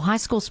of local high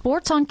school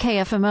sports on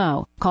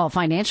KFMO. Call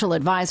financial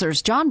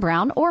advisors John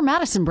Brown or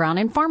Madison Brown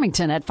in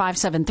Farmington at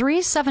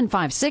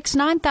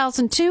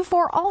 573-756-9002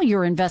 for all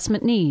your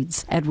investment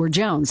needs. Edward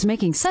Jones,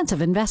 making sense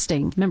of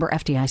investing. Member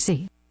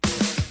FDIC.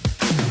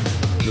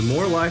 The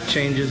more life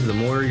changes, the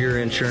more your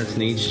insurance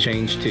needs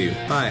change too.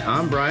 Hi,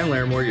 I'm Brian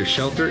Larimore, your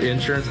shelter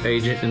insurance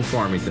agent in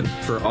Farmington.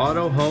 For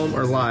auto, home,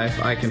 or life,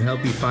 I can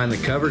help you find the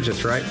coverage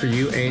that's right for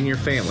you and your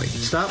family.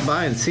 Stop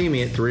by and see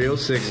me at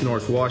 306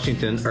 North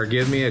Washington or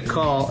give me a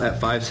call at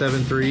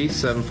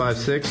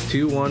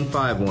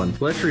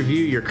 573-756-2151. Let's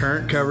review your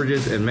current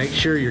coverages and make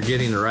sure you're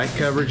getting the right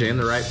coverage and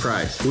the right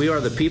price. We are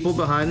the people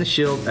behind the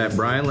shield at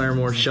Brian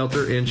Larimore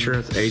Shelter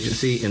Insurance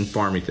Agency in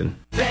Farmington.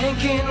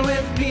 Banking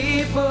with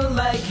people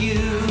like you,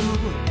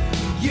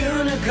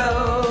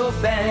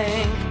 Unico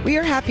Bank. We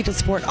are happy to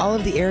support all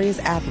of the area's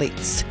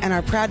athletes and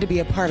are proud to be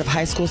a part of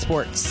high school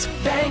sports.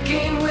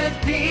 Banking with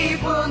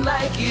people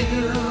like you,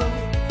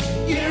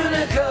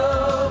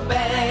 Unico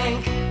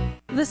Bank.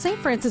 The St.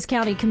 Francis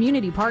County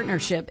Community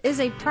Partnership is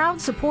a proud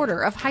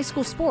supporter of high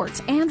school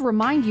sports and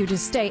remind you to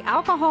stay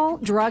alcohol,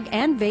 drug,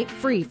 and vape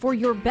free for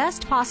your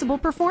best possible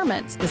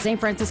performance. The St.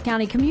 Francis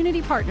County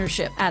Community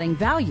Partnership, adding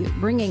value,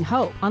 bringing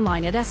hope.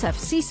 Online at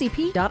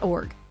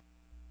sfccp.org.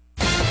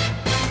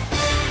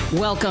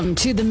 Welcome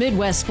to the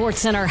Midwest Sports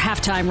Center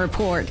Halftime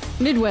Report.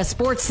 Midwest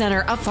Sports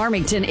Center of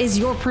Farmington is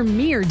your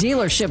premier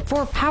dealership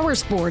for power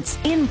sports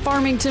in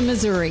Farmington,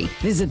 Missouri.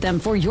 Visit them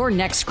for your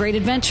next great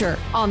adventure.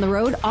 On the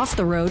road, off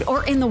the road,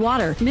 or in the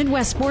water,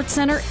 Midwest Sports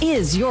Center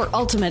is your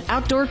ultimate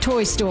outdoor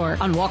toy store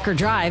on Walker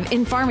Drive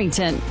in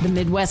Farmington. The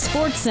Midwest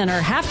Sports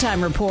Center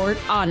Halftime Report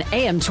on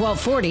AM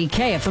 1240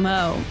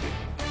 KFMO.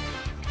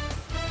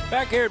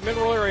 Back here at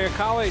Mineral Area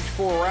College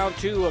for round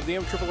 2 of the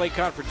MAAA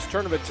Conference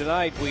Tournament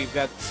tonight. We've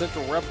got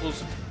Central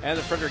Rebels and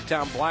the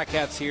Fredericktown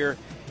Blackcats here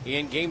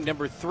in game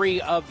number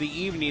 3 of the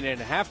evening. And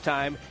at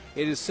halftime,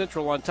 it is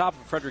Central on top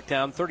of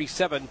Fredericktown,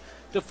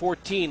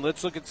 37-14.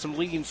 Let's look at some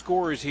leading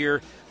scorers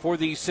here for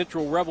the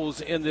Central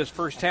Rebels in this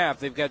first half.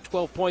 They've got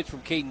 12 points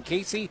from Caden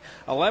Casey,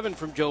 11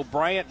 from Joe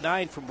Bryant,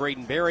 9 from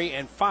Braden Berry,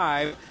 and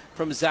 5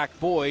 from Zach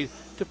Boyd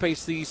to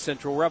pace the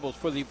Central Rebels.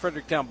 For the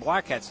Fredericktown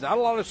Blackcats, not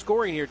a lot of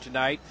scoring here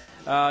tonight.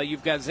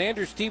 You've got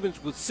Xander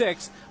Stevens with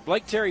 6,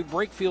 Blake Terry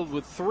Brakefield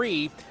with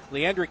 3,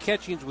 Leandra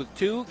Ketchings with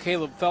 2,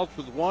 Caleb Phelps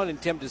with 1, and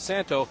Tim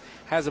DeSanto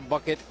has a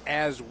bucket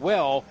as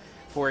well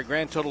for a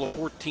grand total of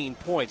 14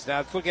 points. Now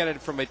let's look at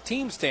it from a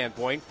team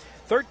standpoint.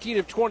 13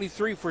 of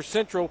 23 for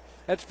Central,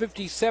 that's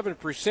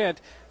 57%.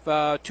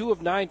 2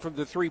 of 9 from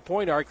the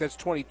three-point arc, that's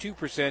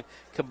 22%.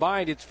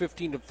 Combined, it's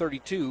 15 of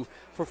 32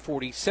 for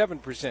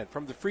 47%.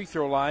 From the free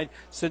throw line,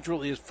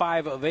 Central is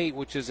 5 of 8,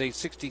 which is a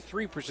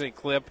 63%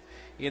 clip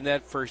in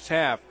that first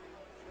half.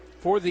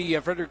 For the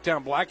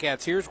Fredericktown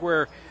Blackcats, here's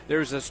where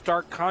there's a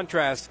stark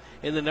contrast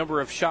in the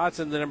number of shots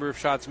and the number of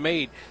shots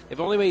made. They've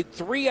only made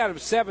 3 out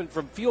of 7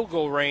 from field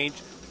goal range,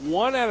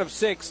 1 out of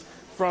 6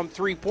 from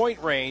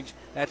three-point range.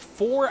 That's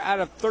 4 out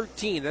of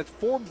 13. That's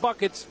 4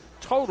 buckets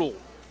total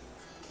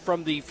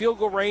from the field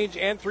goal range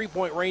and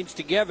three-point range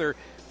together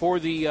for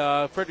the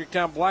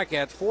Fredericktown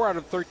Blackcats. 4 out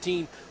of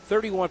 13,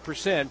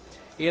 31%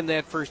 in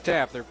that first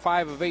half. They're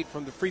 5 of 8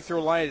 from the free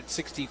throw line at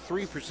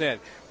 63%.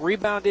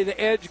 Rebounding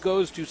edge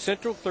goes to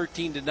Central,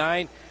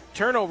 13-9.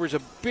 Turnovers,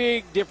 a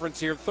big difference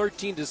here,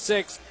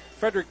 13-6.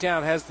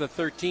 Fredericktown has the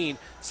 13,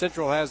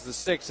 Central has the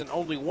 6, and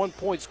only 1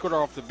 point scored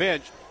off the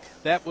bench.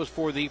 That was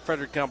for the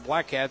Fredericktown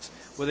Blackcats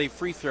with a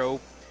free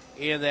throw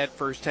in that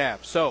first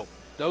half. So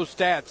those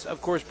stats,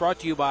 of course,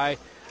 brought to you by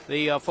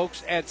the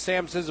folks at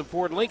Sam Sism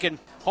Ford Lincoln,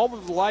 home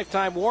of the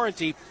lifetime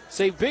warranty.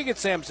 Save big at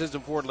Sam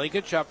Sism Ford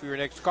Lincoln. Shop for your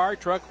next car,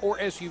 truck, or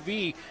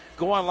SUV.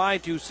 Go online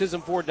to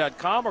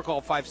SismFord.com or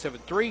call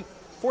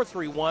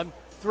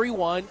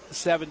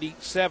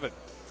 573-431-3177.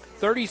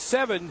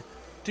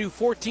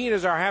 37-14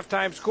 is our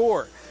halftime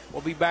score.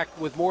 We'll be back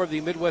with more of the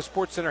Midwest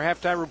Sports Center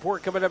halftime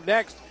report coming up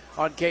next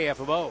on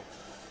KFMO.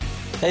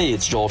 Hey,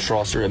 it's Joel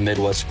Schlosser at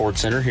Midwest Sports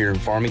Center here in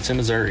Farmington,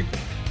 Missouri.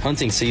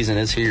 Hunting season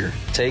is here.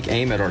 Take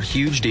aim at our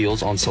huge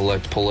deals on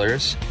select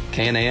Polaris,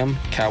 Can-Am,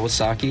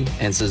 Kawasaki,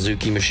 and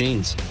Suzuki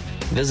machines.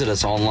 Visit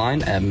us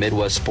online at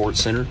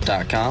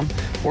MidwestSportsCenter.com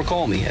or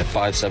call me at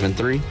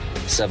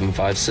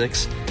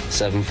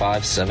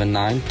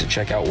 573-756-7579 to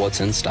check out what's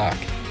in stock.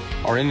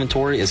 Our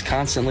inventory is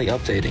constantly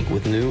updating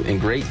with new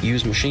and great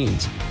used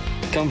machines.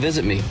 Come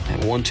visit me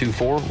at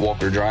 124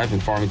 Walker Drive in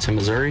Farmington,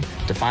 Missouri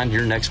to find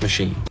your next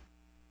machine.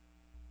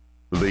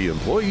 The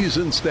employees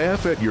and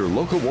staff at your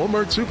local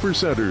Walmart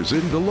Supercenters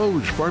in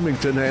Deloge,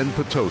 Farmington, and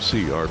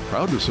Potosi are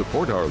proud to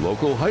support our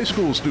local high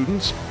school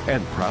students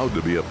and proud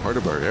to be a part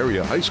of our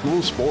area high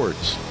school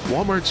sports.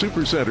 Walmart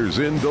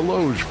Supercenters in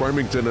Deloge,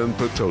 Farmington, and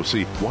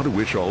Potosi want to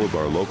wish all of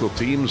our local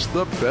teams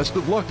the best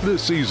of luck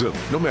this season.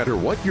 No matter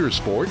what your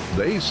sport,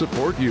 they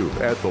support you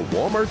at the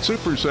Walmart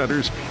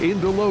Supercenters in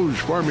Deloge,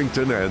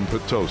 Farmington, and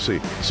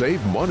Potosi.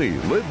 Save money,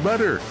 live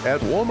better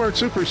at Walmart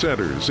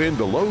Supercenters in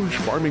Deloge,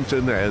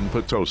 Farmington, and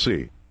Potosi.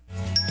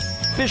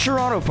 Fisher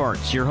Auto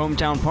Parts, your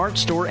hometown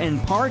parts store in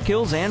Park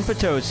Hills and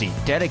Potosi,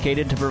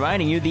 dedicated to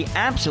providing you the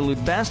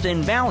absolute best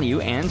in value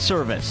and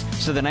service.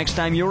 So the next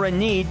time you're in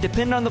need,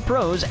 depend on the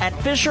pros at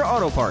Fisher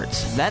Auto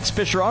Parts. That's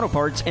Fisher Auto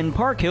Parts in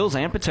Park Hills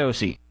and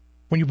Potosi.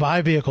 When you buy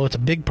a vehicle, it's a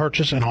big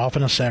purchase and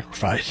often a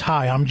sacrifice.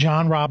 Hi, I'm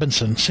John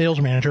Robinson,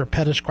 sales manager at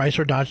Pettis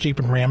Chrysler Dodge Jeep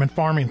and Ram in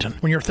Farmington.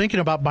 When you're thinking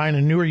about buying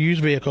a new or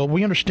used vehicle,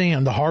 we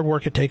understand the hard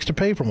work it takes to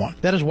pay for one.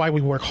 That is why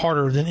we work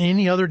harder than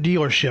any other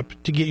dealership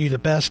to get you the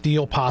best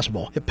deal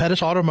possible. At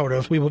Pettis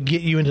Automotive, we will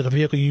get you into the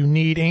vehicle you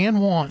need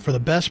and want for the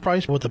best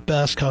price with the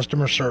best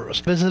customer service.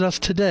 Visit us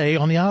today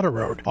on the Outer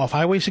Road off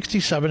Highway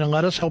 67 and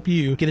let us help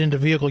you get into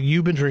the vehicle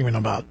you've been dreaming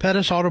about.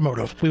 Pettis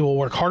Automotive. We will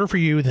work harder for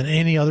you than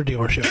any other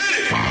dealership.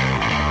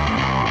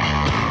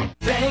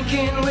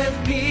 Banking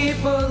with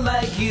people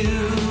like you,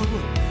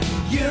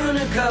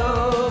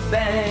 Unico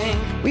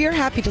Bank. We are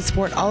happy to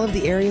support all of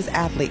the area's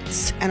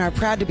athletes and are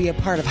proud to be a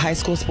part of high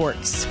school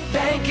sports.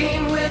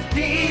 Banking with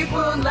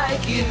people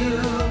like you,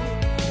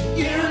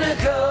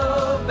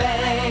 Unico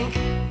Bank.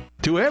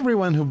 To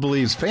everyone who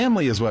believes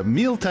family is what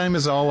mealtime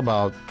is all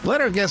about,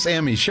 let our guest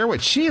Amy share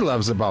what she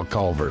loves about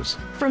Culver's.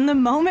 From the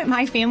moment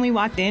my family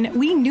walked in,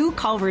 we knew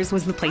Culver's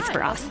was the place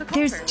for us.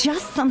 There's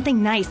just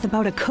something nice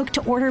about a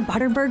cooked-to-order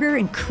butter burger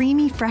and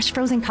creamy, fresh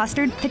frozen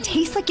custard that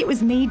tastes like it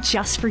was made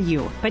just for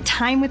you. But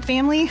time with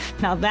family,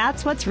 now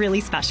that's what's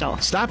really special.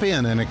 Stop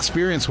in and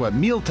experience what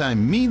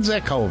mealtime means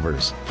at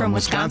Culver's. From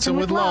Wisconsin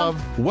with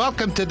love,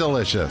 welcome to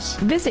Delicious.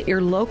 Visit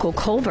your local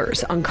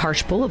Culver's on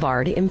Karsh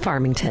Boulevard in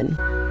Farmington.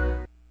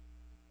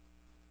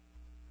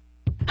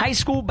 High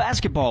school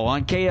basketball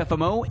on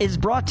KFMO is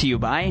brought to you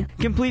by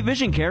Complete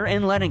Vision Care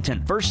in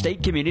Leadington, First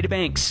State Community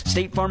Banks,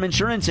 State Farm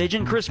Insurance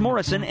Agent Chris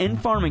Morrison in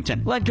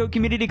Farmington, Ledco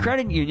Community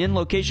Credit Union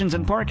locations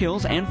in Park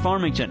Hills and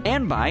Farmington,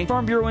 and by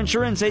Farm Bureau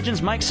Insurance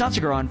Agents Mike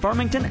Sotziger on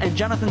Farmington and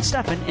Jonathan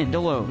Steffen in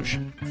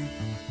Deloge.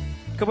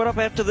 Coming up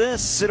after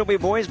this, it'll be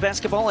boys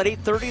basketball at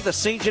 8:30. The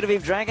St.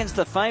 Genevieve Dragons,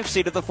 the 5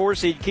 seed of the 4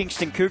 seed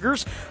Kingston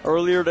Cougars.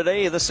 Earlier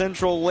today, the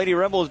Central Lady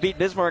Rebels beat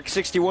Bismarck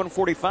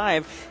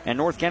 61-45, and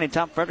North County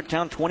topped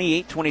Fredericktown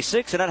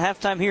 28-26. And at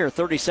halftime here,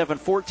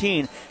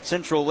 37-14.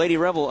 Central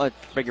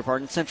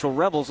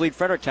Rebels lead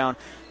Fredericktown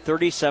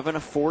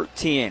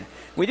 37-14.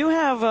 We do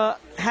have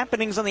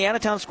happenings on the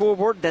out-of-town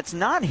scoreboard that's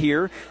not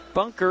here.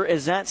 Bunker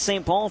is at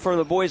St. Paul for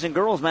the boys and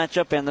girls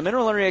matchup, and the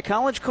Mineral Area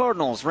College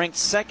Cardinals, ranked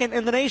 2nd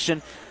in the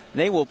nation.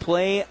 They will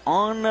play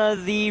on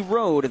the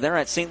road. They're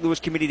at St.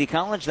 Louis Community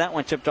College. That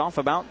one tipped off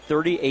about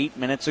 38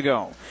 minutes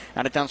ago.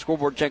 Out-of-town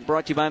scoreboard check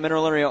brought to you by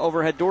Mineral Area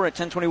Overhead Door at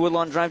 1020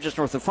 Woodlawn Drive, just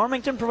north of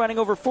Farmington, providing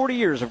over 40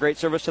 years of great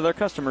service to their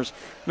customers.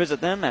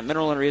 Visit them at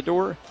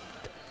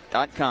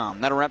mineralareadoor.com.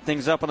 That'll wrap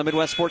things up on the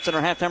Midwest Sports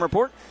Center halftime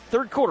report.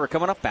 Third quarter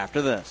coming up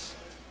after this.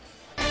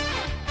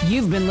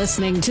 You've been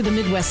listening to the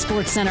Midwest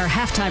Sports Center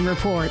Halftime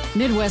Report.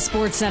 Midwest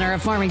Sports Center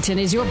of Farmington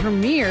is your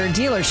premier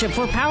dealership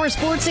for power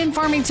sports in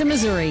Farmington,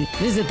 Missouri.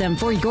 Visit them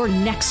for your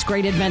next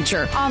great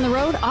adventure. On the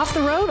road, off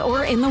the road,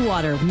 or in the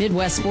water,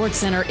 Midwest Sports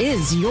Center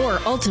is your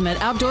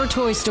ultimate outdoor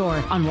toy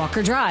store on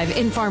Walker Drive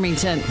in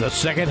Farmington. The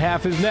second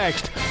half is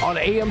next on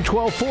AM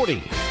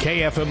 1240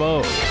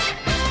 KFMO.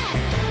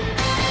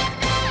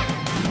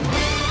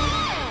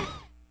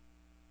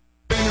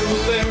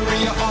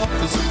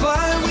 The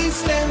Supply, we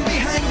stand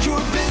behind your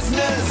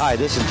business. Hi,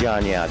 this is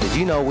John Yao. Did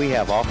you know we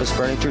have office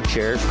furniture,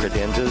 chairs,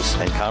 credenzas,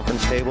 and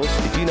conference tables?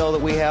 Did you know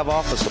that we have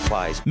office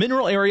supplies?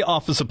 Mineral Area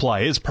Office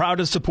Supply is proud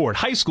to support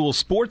high school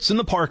sports in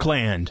the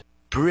Parkland.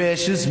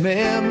 Precious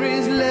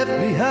memories left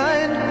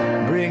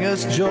behind bring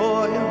us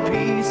joy and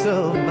peace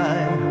of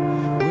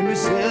mind when we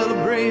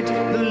celebrate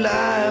the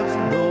lives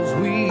of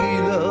those we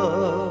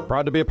love.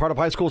 Proud to be a part of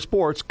high school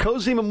sports,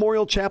 Cozy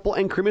Memorial Chapel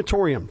and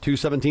Crematorium,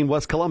 217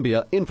 West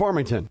Columbia in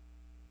Farmington.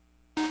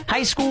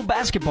 High school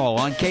basketball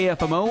on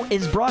KFMO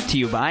is brought to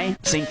you by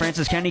St.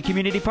 Francis County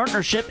Community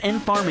Partnership in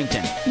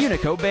Farmington,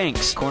 Unico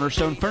Banks,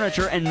 Cornerstone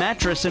Furniture and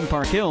Mattress in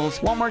Park Hills,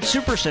 Walmart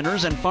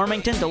Supercenters in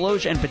Farmington,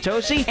 Deloge, and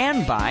Potosi,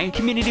 and by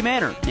Community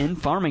Manor in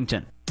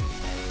Farmington.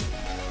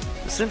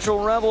 The Central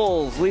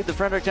Rebels lead the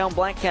Fredericktown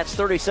Blackcats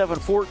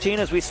 37-14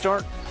 as we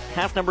start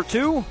half number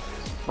 2.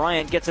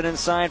 Bryant gets it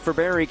inside for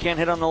Barry, can't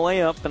hit on the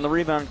layup, and the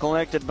rebound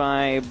collected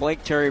by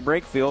Blake Terry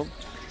Brakefield.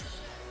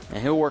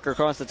 And he'll work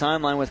across the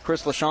timeline with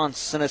Chris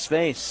LaChance in his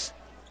face.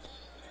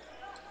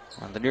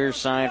 On the near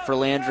side for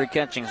Leandry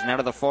Catchings. Now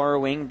to the far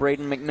wing,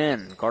 Braden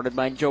McMinn, guarded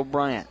by Joe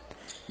Bryant.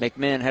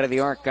 McMinn, head of the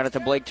arc, got it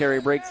to Blake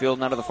Terry Brakefield.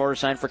 Now to the far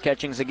side for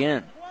Catchings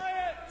again.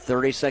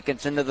 30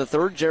 seconds into the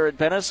third, Jared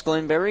Pettis,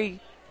 Glenn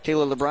Berry,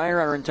 Taylor LeBrier,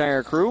 our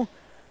entire crew.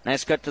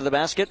 Nice cut to the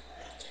basket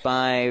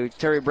by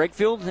Terry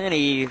Brakefield, and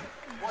he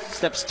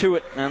steps to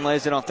it and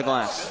lays it off the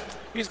glass.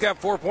 He's got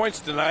 4 points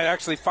tonight,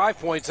 actually 5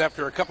 points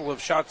after a couple of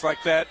shots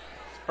like that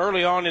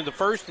early on in the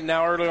first and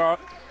now early on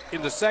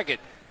in the second.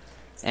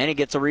 And he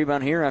gets a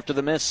rebound here after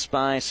the miss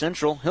by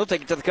Central. He'll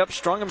take it to the cup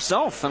strong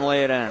himself and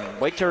lay it in.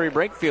 Blake Terry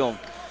Brakefield.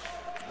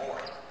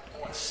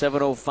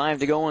 7:05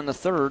 to go in the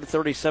third,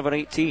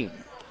 37-18.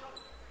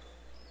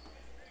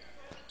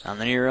 On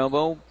the near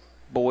elbow,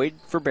 Boyd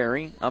for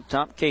Barry. Up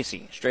top,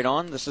 Casey. Straight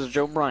on, this is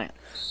Joe Bryant.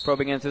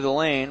 Probing in through the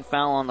lane.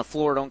 Foul on the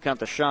floor, don't count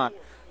the shot.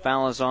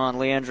 Foul is on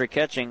Leandry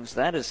Catchings.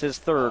 That is his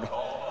third.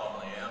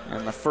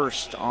 And the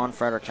first on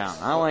Fredericktown.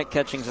 I like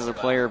Catchings as a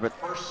player, but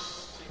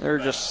they're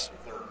just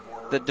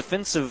the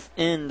defensive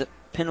end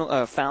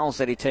fouls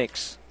that he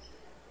takes.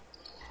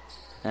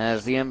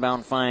 As the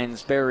inbound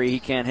finds Barry, he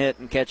can't hit,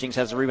 and Catchings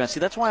has a rebound.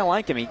 See, that's why I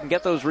like him. He can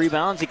get those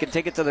rebounds. He can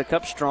take it to the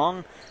cup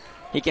strong.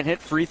 He can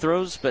hit free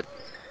throws, but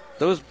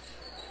those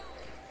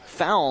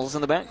fouls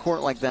in the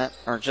backcourt like that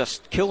are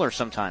just killer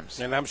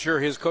sometimes. And I'm sure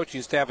his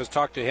coaching staff has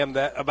talked to him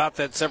about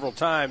that several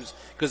times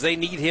because they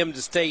need him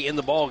to stay in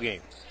the ball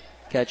game.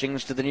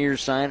 Catchings to the near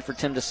side for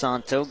Tim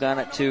DeSanto. Got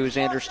it to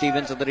Xander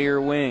Stevens at the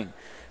near wing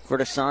for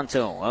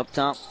DeSanto. Up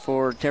top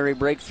for Terry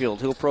Brakefield.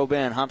 He'll probe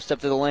in, hop step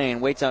to the lane,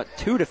 waits out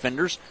two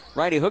defenders.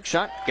 Righty hook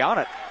shot, got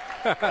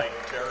it.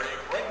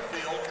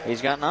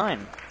 He's got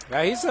 9.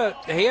 Now he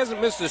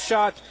hasn't missed a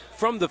shot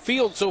from the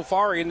field so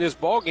far in this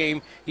ball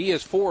game. He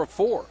is 4 of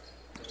 4.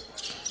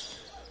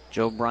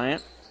 Joe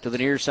Bryant to the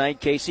near side.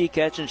 Casey,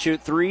 catch and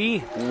shoot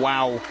 3.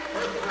 Wow.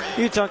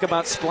 You talk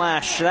about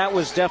splash. That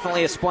was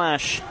definitely a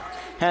splash.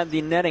 Had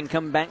the netting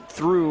come back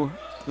through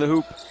the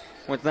hoop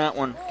with that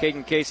one.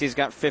 Caden Casey's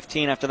got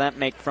 15 after that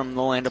make from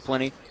the Land of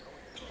Plenty.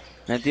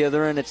 At the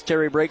other end, it's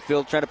Terry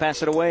Brakefield trying to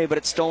pass it away, but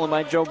it's stolen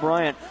by Joe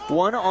Bryant.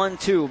 1 on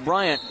 2.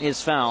 Bryant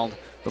is fouled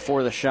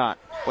before the shot.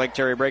 Blake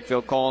Terry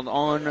Brakefield called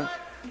on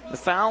the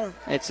foul.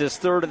 It's his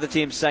third of the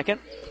team's second.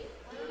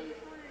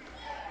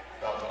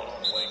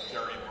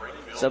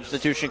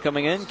 Substitution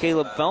coming in,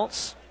 Caleb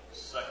Feltz.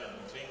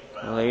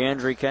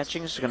 Leandry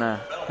Catchings is going to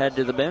head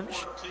to the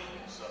bench.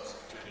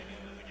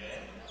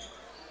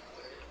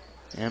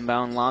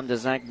 Inbound lob to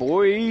Zach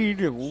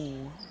Boyd.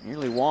 Ooh,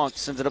 nearly walked.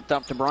 Sends it up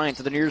top to Bryant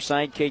to the near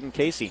side. Caden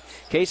Casey.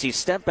 Casey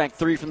step back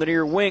 3 from the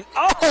near wing.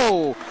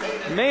 Oh!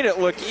 Made it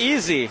look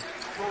easy.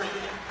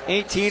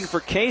 18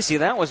 for Casey.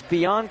 That was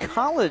beyond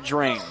college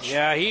range.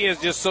 Yeah, he is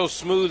just so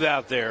smooth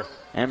out there.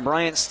 And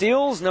Bryant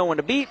steals. No one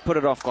to beat. Put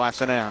it off glass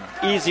and down.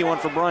 Easy one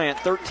for Bryant.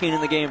 13 in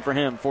the game for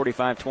him.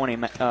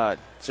 45-20.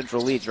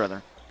 Central leads,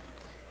 rather.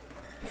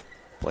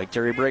 Blake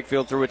Terry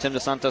Brakefield threw a Tim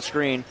DeSanto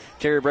screen.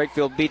 Terry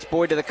Brakefield beats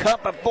Boyd to the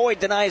cup, but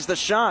Boyd denies the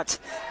shot.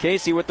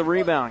 Casey with the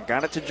rebound.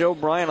 Got it to Joe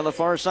Bryant on the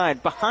far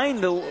side. Behind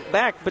the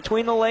back,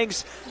 between the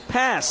legs,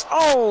 pass.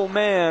 Oh,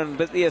 man,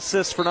 but the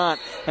assist for naught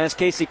as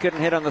Casey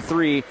couldn't hit on the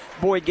 3.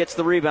 Boyd gets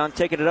the rebound,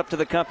 taking it up to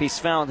the cup. He's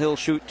fouled. He'll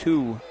shoot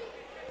 2.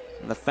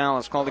 And the foul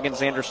is called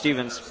against Xander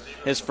Stevens,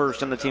 his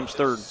first and the team's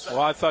third.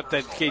 Well, I thought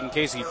that Caden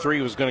Casey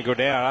 3 was going to go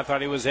down. I thought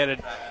he was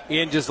headed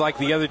in just like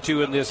the other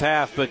 2 in this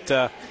half,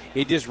 but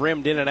he just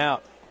rimmed in and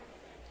out.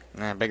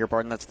 Beg your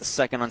pardon, that's the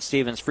second on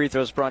Stevens. Free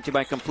throws brought to you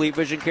by Complete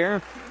Vision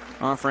Care,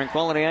 offering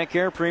quality eye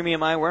care,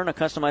 premium eyewear, and a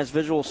customized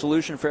visual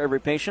solution for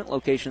every patient.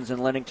 Locations in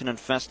Leadington and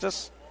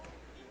Festus.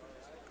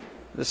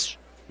 This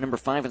number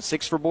 5 and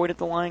 6 for Boyd at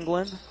the line,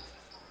 Glenn?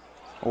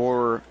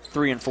 Or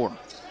 3 and 4?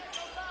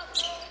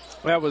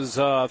 That was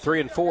 3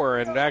 and 4,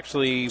 and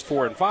actually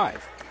 4 and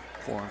 5.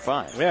 4 and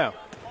 5. Yeah.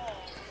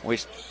 Well,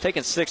 he's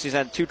taken 6. He's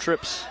had 2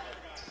 trips.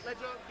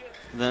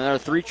 Then there are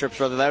 3 trips,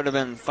 rather. That would have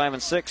been 5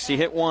 and 6. He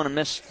hit one and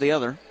missed the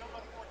other.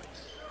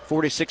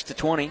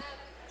 46-20.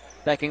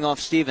 Backing off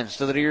Stevens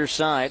to the near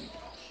side.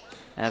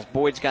 As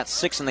Boyd's got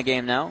 6 in the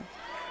game now.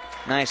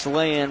 Nice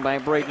lay-in by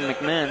Braden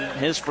McMinn.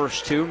 His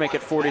first two make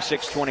it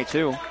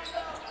 46-22.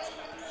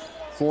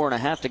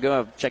 4.5 to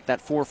go. Check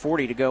that,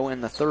 4:40 to go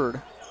in the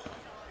third.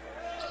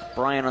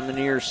 Bryant on the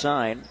near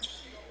side.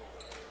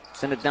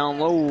 Send it down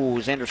low.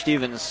 Xander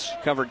Stevens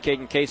covered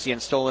Caden Casey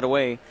and stole it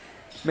away.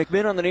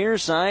 McMinn on the near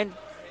side,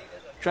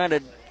 trying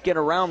to get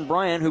around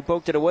Bryant, who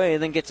poked it away,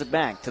 then gets it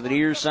back to the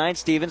near side.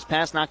 Stevens,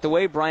 pass knocked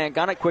away. Bryant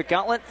got it. Quick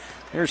outlet.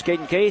 There's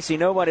Caden Casey.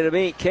 Nobody to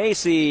beat.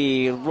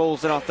 Casey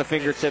rolls it off the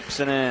fingertips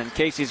and in.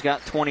 Casey's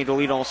got 20 to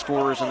lead all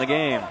scorers in the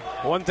game.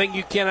 One thing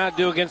you cannot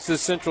do against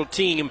this Central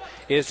team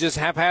is just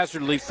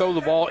haphazardly throw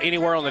the ball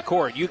anywhere on the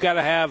court. You got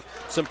to have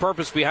some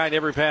purpose behind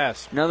every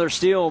pass. Another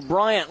steal.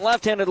 Bryant,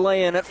 left-handed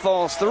lay-in. It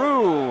falls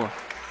through.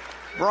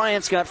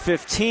 Bryant's got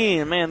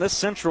 15. Man, this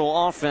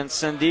Central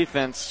offense and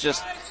defense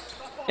just...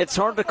 It's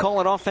hard to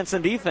call it offense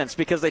and defense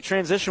because they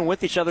transition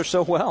with each other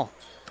so well.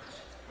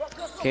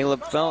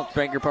 Caleb Feltz,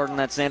 beg your pardon,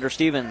 that's Xander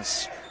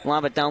Stevens.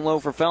 Lob it down low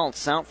for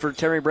Feltz. Out for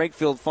Terry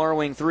Brakefield, far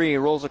wing three.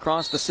 Rolls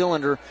across the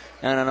cylinder,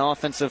 and an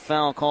offensive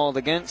foul called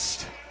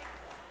against.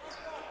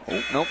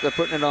 Oh, nope, they're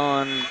putting it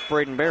on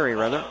Braden Berry,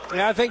 rather.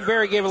 Yeah, I think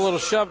Berry gave a little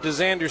shove to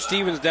Xander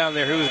Stevens down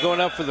there, who was going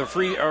up for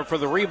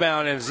the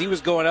rebound, and as he was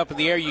going up in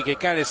the air, you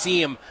could kind of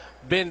see him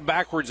bend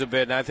backwards a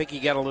bit, and I think he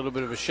got a little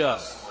bit of a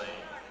shove.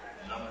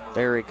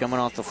 Berry coming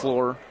off the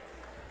floor,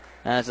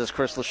 as is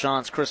Chris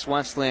LaChance. Chris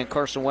Wesley and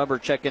Carson Weber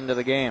check into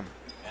the game.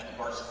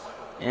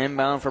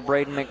 Inbound for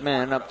Braden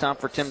McMinn, up top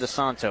for Tim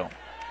DeSanto.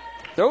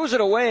 Throws it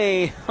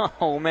away.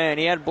 Oh, man,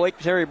 he had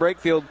Terry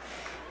Brakefield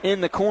in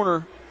the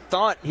corner.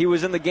 Thought he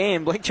was in the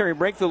game. Terry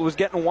Brakefield was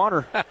getting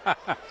water.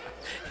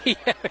 He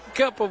had a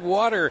cup of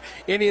water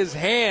in his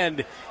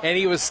hand, and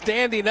he was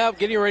standing up,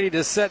 getting ready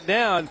to sit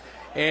down.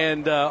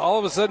 And all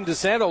of a sudden,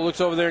 DeSanto looks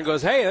over there and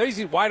goes, hey,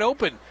 he's wide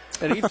open.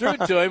 And he threw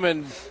it to him,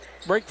 and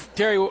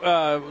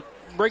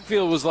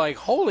Brakefield was like,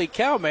 holy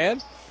cow, man.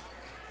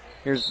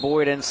 Here's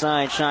Boyd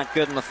inside. Shot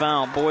good in the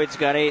foul. Boyd's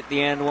got 8,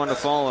 the and 1 to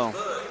follow.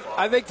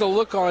 I think the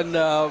look on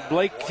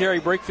Terry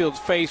Brakefield's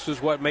face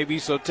was what made me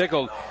so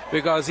tickled,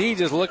 because he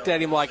just looked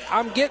at him like,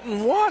 I'm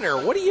getting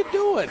water. What are you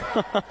doing?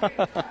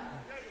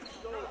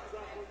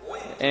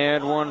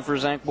 And 1 for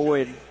Zach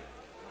Boyd.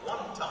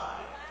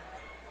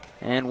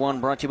 And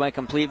 1 brought to you by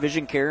Complete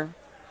Vision Care.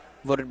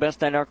 Voted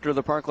best eye doctor of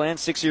the Parkland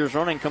 6 years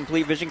running.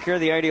 Complete Vision Care,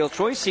 the ideal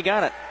choice. He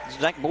got it.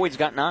 Zach Boyd's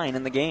got 9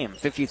 in the game.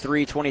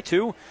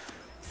 53-22.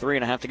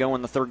 3.5 to go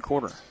in the third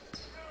quarter.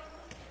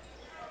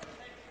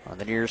 On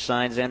the near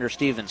side, Xander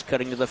Stevens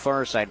cutting to the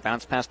far side.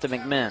 Bounce pass to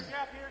McMinn.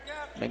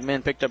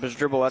 McMinn picked up his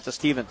dribble out to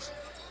Stevens.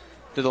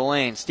 To the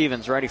lane.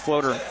 Stevens, righty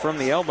floater from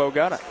the elbow.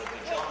 Got it.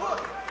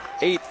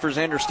 8 for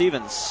Xander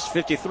Stevens.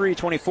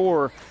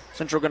 53-24.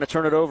 Central going to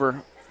turn it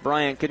over.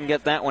 Bryant couldn't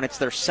get that one. It's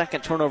their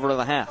second turnover of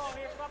the half.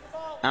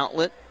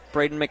 Outlet,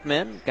 Braden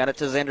McMinn. Got it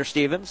to Xander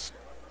Stevens.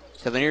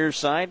 To the near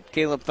side,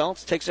 Caleb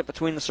Feltz takes it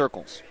between the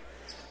circles.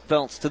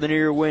 Feltz to the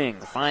near wing.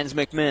 Finds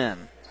McMinn.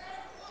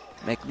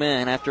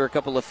 McMinn, after a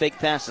couple of fake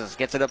passes,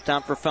 gets it up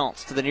top for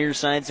Feltz. To the near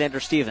side,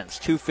 Xander Stevens.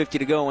 2:50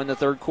 to go in the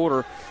third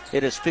quarter.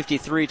 It is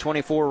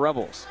 53-24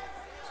 Rebels.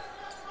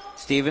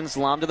 Stevens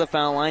lobbed to the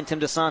foul line. Tim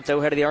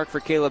DeSanto head of the arc for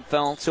Caleb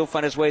Feltz. He'll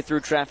find his way through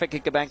traffic.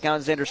 Kick it back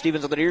out. Xander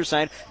Stevens on the near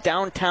side.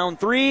 Downtown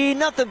three.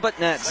 Nothing but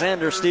net.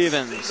 Xander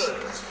Stevens.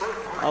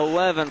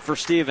 11 for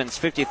Stevens.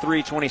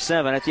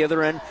 53-27. At the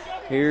other end,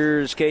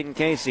 here's Caden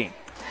Casey.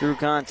 Through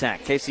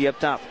contact. Casey up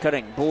top.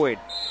 Cutting. Boyd.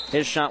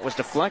 His shot was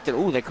deflected.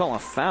 Ooh, they call a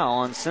foul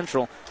on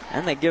Central.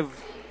 And they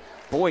give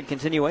Boyd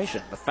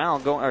continuation. The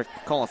foul,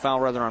 call a foul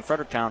rather on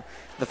Fredericktown.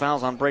 The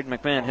foul's on Braden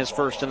McMahon. His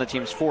first and the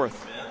team's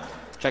fourth.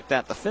 Check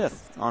that, the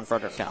 5th on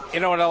Fredericktown. You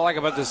know what I like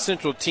about the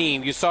Central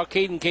team? You saw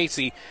Caden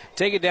Casey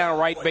take it down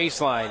right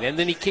baseline, and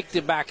then he kicked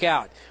it back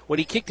out. When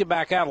he kicked it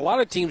back out, a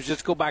lot of teams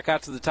just go back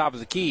out to the top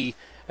of the key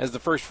as the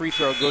first free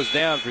throw goes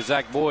down for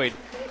Zach Boyd.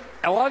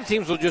 A lot of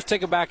teams will just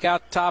take it back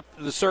out top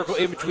of the circle,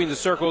 in between the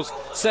circles,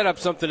 set up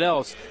something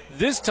else.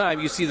 This time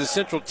you see the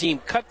Central team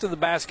cut to the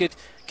basket.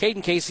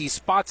 Caden Casey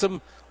spots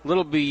him,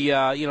 little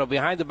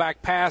behind the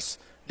back pass.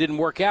 Didn't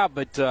work out,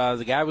 but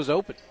the guy was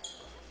open.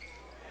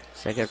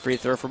 Second free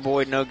throw for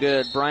Boyd, no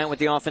good. Bryant with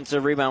the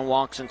offensive rebound,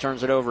 walks and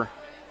turns it over.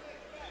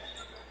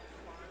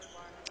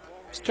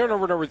 It's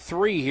turnover number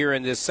 3 here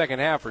in this second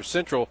half for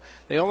Central.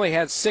 They only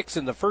had 6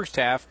 in the first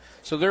half,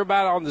 so they're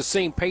about on the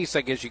same pace,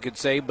 I guess you could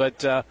say.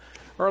 But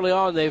early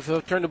on,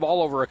 they've turned the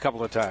ball over a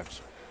couple of times.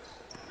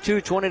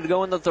 2:20 to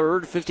go in the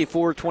third,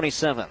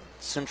 54-27.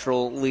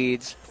 Central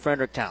leads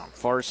Fredericktown.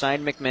 Far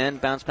side,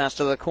 McMahon, bounce pass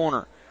to the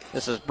corner.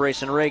 This is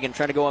Brayson Reagan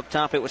trying to go up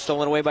top. It was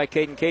stolen away by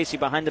Caden Casey.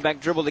 Behind the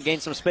back dribble to gain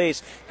some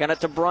space. Got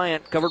it to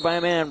Bryant, covered by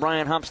a man.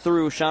 Bryant hops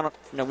through. Shot,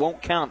 it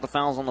won't count. The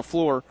foul's on the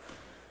floor.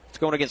 It's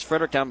going against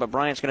Fredericktown, but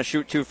Bryant's going to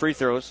shoot 2 free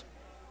throws.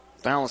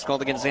 Foul is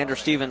called against Xander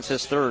Stevens,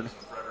 his third.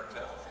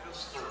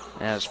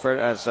 As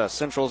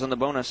Central's in the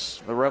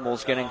bonus, the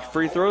Rebels getting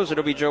free throws.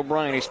 It'll be Joe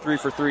Bryant. He's 3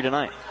 for 3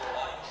 tonight.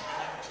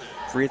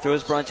 Free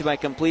throws brought to you by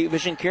Complete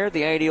Vision Care,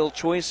 the ideal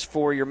choice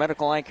for your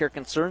medical eye care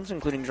concerns,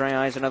 including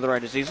dry eyes and other eye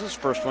diseases.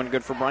 First one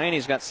good for Brian.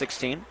 He's got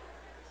 16.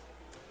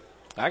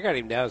 I got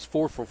him down as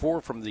 4 for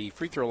 4 from the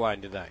free throw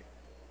line tonight.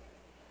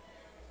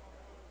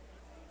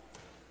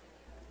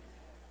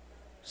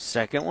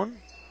 Second one,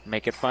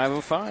 make it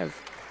 5-5.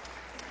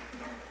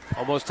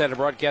 Almost had a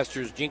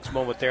broadcaster's jinx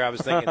moment there. I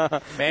was thinking,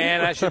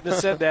 man, I shouldn't have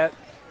said that.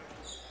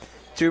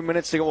 2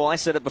 minutes to go. Well, I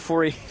said it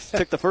before he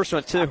took the first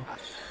one, too.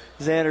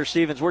 Xander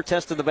Stevens, we're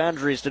testing the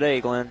boundaries today,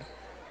 Glenn.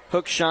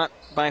 Hook shot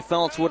by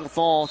Phelps wouldn't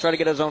fall. Try to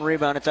get his own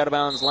rebound. It's out of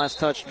bounds. Last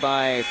touched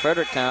by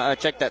Fredericktown.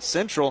 Check that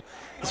Central.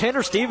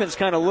 Xander Stevens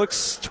kind of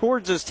looks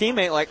towards his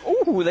teammate like,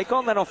 ooh, they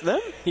called that off them?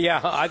 Yeah,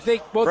 I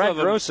think both Brad of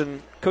them. Gross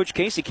and Coach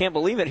Casey can't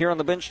believe it here on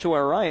the bench to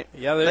our right.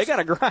 Yeah, they got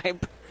a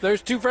gripe.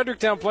 There's 2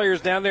 Fredericktown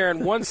players down there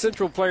and 1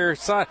 Central player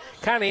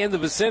kind of in the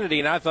vicinity,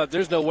 and I thought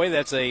there's no way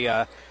that's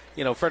a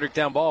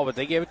Fredericktown ball, but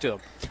they gave it to him.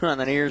 On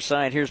the near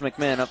side, here's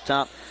McMahon up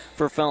top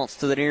for Phelps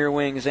to the near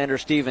wing. Xander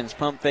Stevens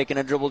pump faking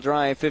a dribble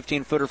drive,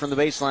 15-footer from the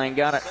baseline,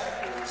 got it.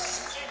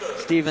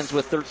 Stevens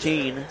with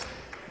 13.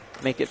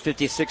 Make it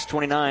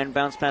 56-29.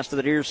 Bounce pass to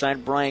the near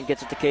side. Bryant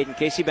gets it to Caden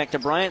Casey. Back to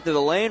Bryant through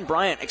the lane.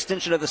 Bryant,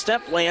 extension of the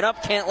step. Lay it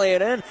up. Can't lay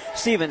it in.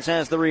 Stevens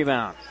has the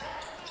rebound.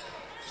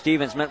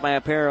 Stevens met by a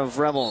pair of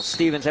Rebels.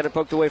 Stevens had it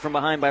poked away from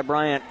behind by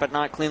Bryant, but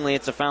not cleanly.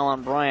 It's a foul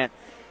on Bryant.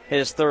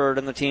 His third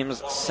and the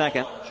team's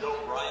second.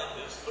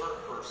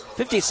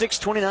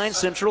 56-29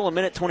 Central.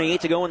 1:28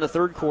 to go in the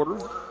third quarter.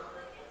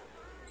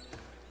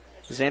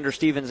 Xander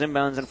Stevens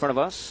inbounds in front of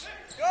us.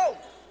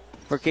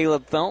 For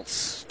Caleb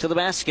Phelps to the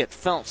basket.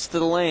 Phelps to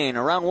the lane.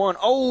 Around one.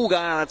 Oh,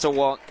 God, that's a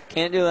walk.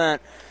 Can't do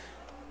that.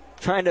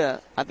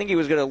 I think he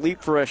was going to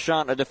leap for a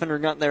shot. A defender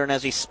got there, and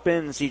as he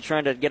spins, he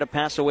tried to get a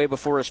pass away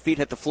before his feet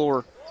hit the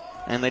floor.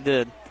 And they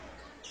did.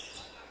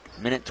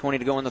 1:20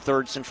 to go in the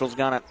third. Central's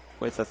got it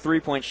with a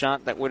three-point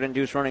shot that would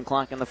induce running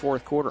clock in the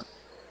fourth quarter.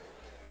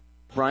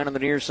 Bryant on the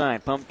near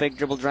side. Pump fake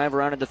dribble drive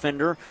around a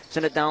defender.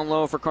 Send it down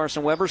low for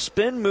Carson Weber.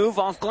 Spin move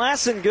off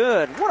glass and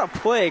good. What a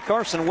play,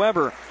 Carson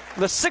Weber.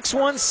 The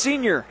 6'1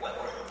 senior.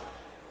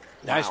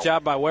 Nice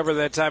job by Weber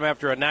that time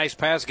after a nice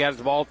pass. Got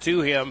the ball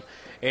to him.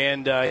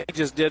 And he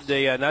just did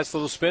a nice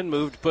little spin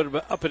move to put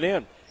it up and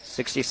in.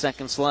 60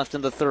 seconds left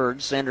in the third.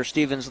 Xander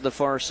Stevens to the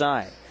far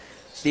side.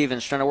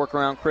 Stevens trying to work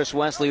around Chris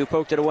Wesley, who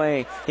poked it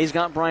away. He's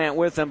got Bryant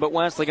with him, but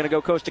Wesley going to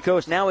go coast to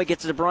coast. Now he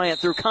gets it to Bryant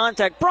through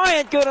contact.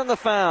 Bryant good on the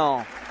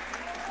foul.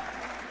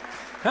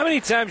 How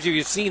many times have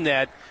you seen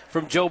that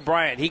from Joe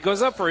Bryant? He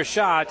goes up for a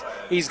shot.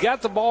 He's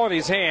got the ball in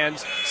his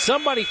hands.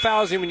 Somebody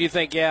fouls him, and you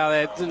think, yeah,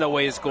 there's no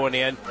way it's going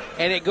in.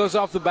 And it goes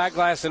off the back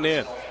glass and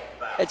in.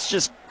 It's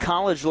just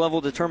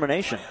college-level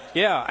determination.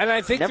 Yeah, and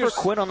I think never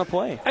quit on the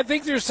play. I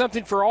think there's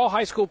something for all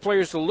high school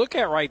players to look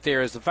at right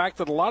there is the fact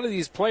that a lot of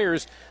these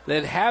players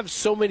that have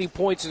so many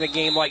points in a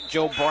game like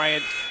Joe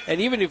Bryant,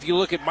 and even if you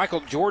look at Michael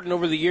Jordan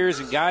over the years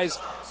and guys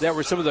that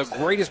were some of the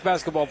greatest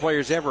basketball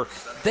players ever,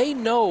 they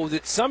know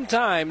that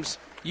sometimes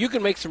you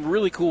can make some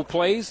really cool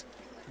plays,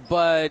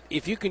 but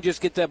if you can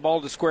just get that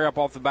ball to square up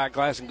off the back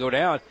glass and go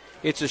down,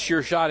 it's a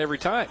sure shot every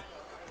time.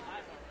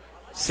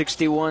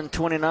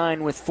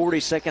 61-29 with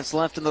 40 seconds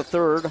left in the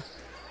third.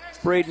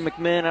 Braden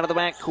McMahon out of the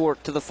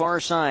backcourt to the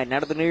far side. Now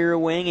to the near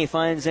wing. He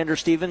finds Xander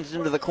Stevens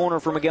into the corner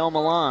for Miguel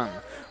Milan.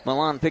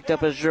 Milan picked up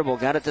his dribble.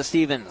 Got it to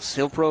Stevens.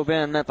 He'll probe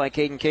in. Met by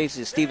Caden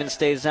Casey. Stevens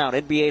stays out.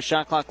 NBA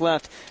shot clock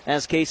left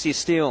as Casey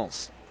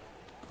steals.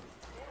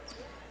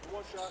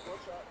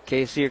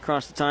 Casey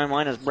across the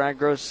timeline, as Brad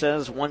Gross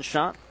says, one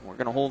shot. We're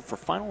going to hold for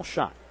final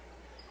shot.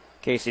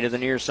 Casey to the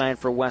near side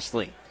for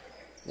Wesley.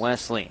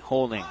 Wesley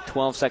holding.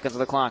 12 seconds of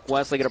the clock.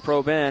 Wesley going to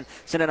probe in.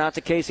 Send it out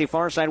to Casey.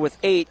 Far side with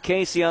 8.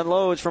 Casey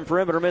unloads from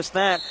perimeter. Missed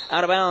that.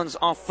 Out of bounds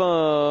off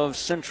of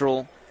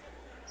Central.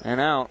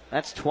 And out.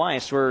 That's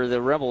twice where the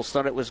Rebels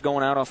thought it was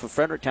going out off of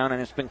Fredericktown, and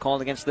it's been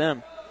called against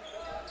them.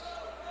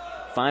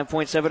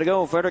 5.7 to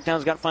go.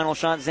 Fredericktown's got final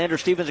shot. Xander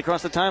Stevens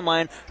across the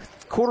timeline.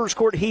 Quarters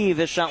court heave.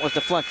 This shot was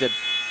deflected,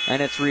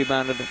 and it's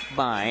rebounded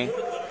by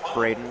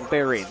Braden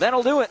Berry.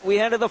 That'll do it. We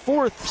head to the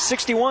fourth.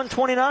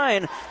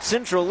 61-29.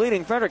 Central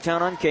leading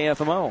Fredericktown on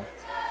KFMO.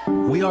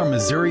 We are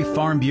Missouri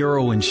Farm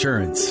Bureau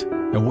Insurance,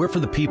 and we're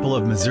for the people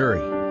of Missouri.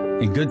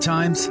 In good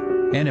times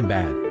and in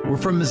bad. We're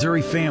from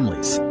Missouri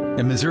families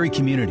and Missouri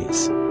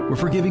communities. We're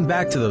for giving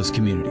back to those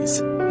communities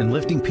and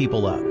lifting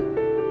people up.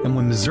 And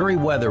when Missouri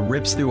weather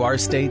rips through our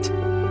state,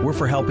 we're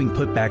for helping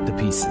put back the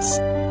pieces.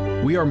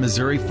 We are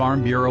Missouri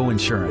Farm Bureau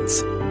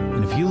Insurance.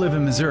 And if you live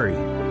in Missouri,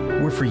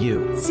 we're for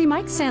you. See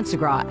Mike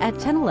Sansagra at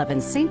 1011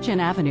 St. John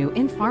Avenue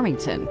in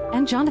Farmington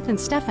and Jonathan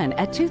Steffen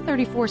at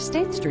 234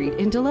 State Street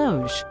in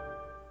Deloge.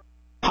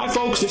 Hi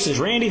folks, this is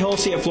Randy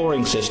Hulsey at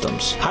Flooring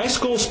Systems. High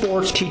school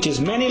sports teaches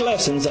many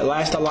lessons that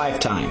last a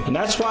lifetime, and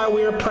that's why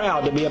we are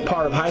proud to be a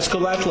part of high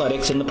school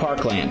athletics in the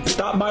Parkland.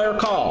 Stop by or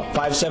call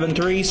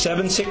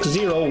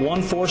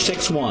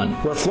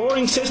 573-760-1461. We're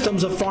Flooring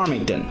Systems of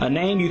Farmington, a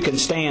name you can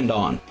stand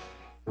on.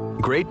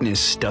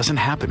 Greatness doesn't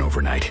happen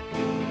overnight.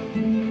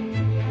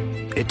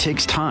 It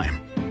takes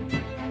time,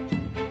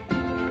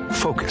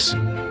 focus,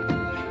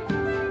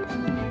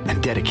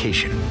 and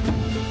dedication.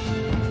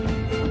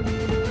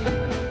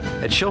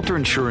 At Shelter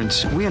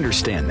Insurance, we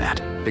understand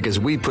that because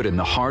we put in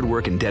the hard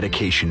work and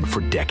dedication for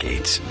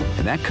decades,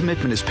 and that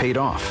commitment is paid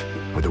off.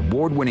 with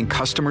award-winning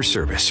customer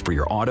service for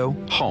your auto,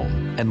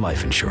 home, and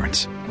life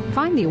insurance.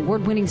 Find the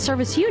award-winning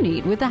service you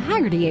need with the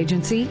Haggerty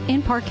Agency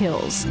in Park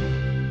Hills.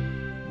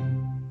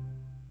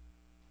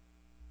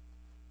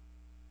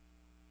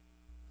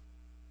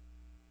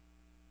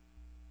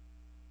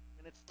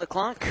 The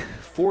clock,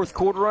 fourth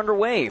quarter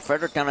underway.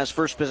 Fredericktown has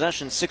first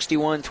possession,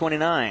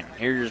 61-29.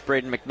 Here's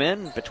Braden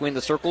McMinn between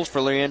the circles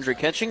for Leandri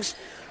Catchings.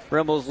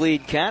 Rebels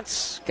lead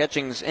Cats.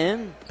 Catchings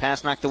in.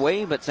 Pass knocked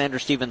away, but Xander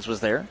Stevens was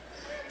there.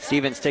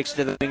 Stevens takes it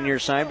to the wing near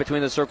side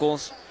between the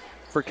circles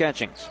for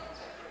Catchings.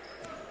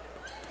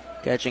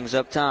 Catchings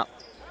up top.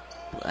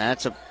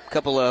 That's a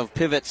couple of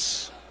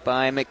pivots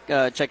by Blake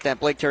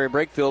Terry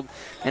Brakefield,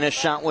 and his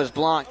shot was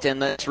blocked,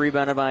 and that's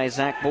rebounded by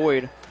Zach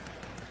Boyd.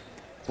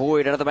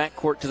 Boyd out of the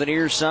backcourt to the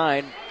near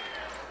side.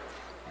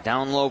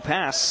 Down low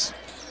pass.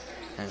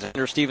 And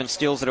Xander Stevens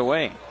steals it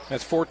away.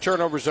 That's 4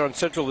 turnovers on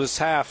Central this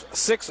half,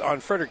 6 on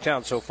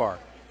Fredericktown so far.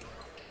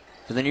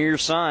 To the near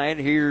side,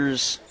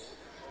 here's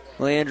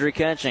Leandri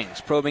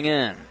Catchings probing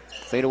in.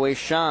 Fadeaway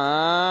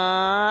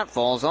shot.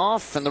 Falls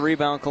off, and the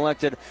rebound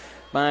collected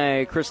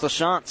by Chris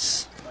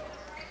LaChance.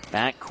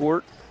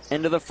 Backcourt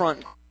into the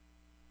front.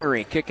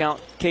 Kick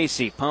out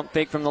Casey. Pump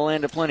fake from the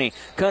land of plenty.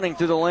 Cutting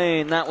through the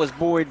lane. That was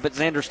Boyd, but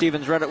Xander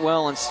Stevens read it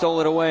well and stole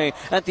it away.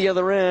 At the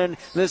other end,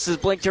 this is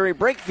Blake Terry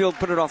Brakefield,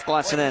 put it off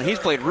glass and in. He's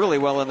played really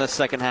well in this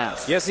second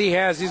half. Yes, he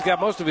has. He's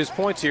got most of his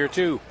points here,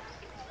 too.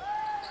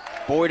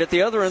 Boyd at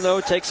the other end, though,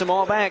 takes them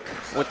all back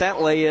with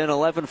that lay-in.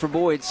 11 for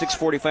Boyd,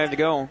 6:45 to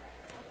go.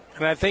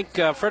 And I think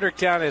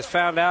Fredericktown has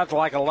found out,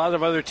 like a lot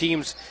of other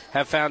teams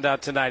have found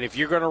out tonight, if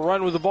you're going to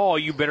run with the ball,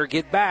 you better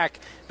get back,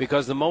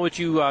 because the moment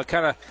you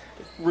kind of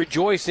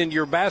rejoice in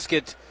your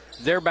basket,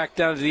 they're back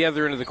down to the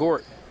other end of the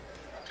court.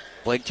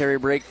 Blake Terry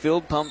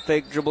Brakefield, pump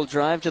fake dribble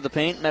drive to the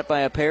paint, met by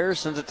a pair,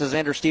 sends it to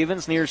Xander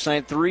Stevens, near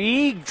side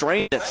three,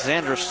 drained it,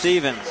 Xander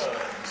Stevens.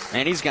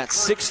 And he's got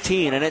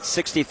 16, and it's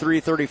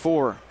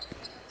 63-34.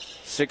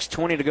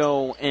 6:20 to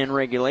go in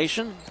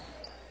regulation.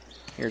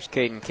 Here's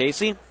Caden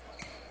Casey.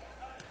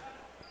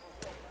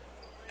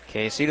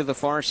 Casey to the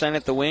far side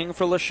at the wing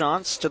for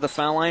LaChance. To the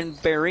foul line,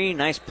 Barry.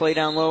 Nice play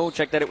down low.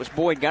 Check that it was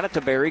Boyd. Got it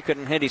to Barry.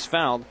 Couldn't hit. He's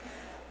fouled.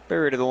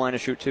 Barry to the line to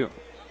shoot two.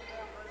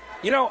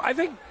 You know, I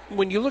think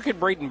when you look at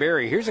Braden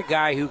Barry, here's a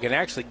guy who can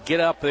actually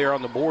get up there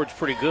on the boards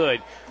pretty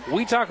good.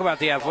 We talk about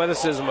the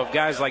athleticism of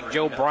guys like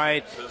Joe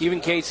Bryant, even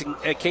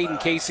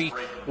Caden Casey.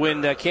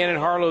 When Cannon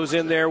Harlow's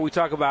in there, we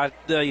talk about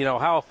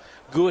how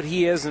good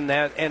he is in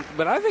that.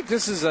 But I think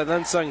this is an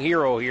unsung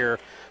hero here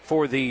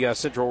for the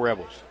Central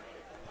Rebels.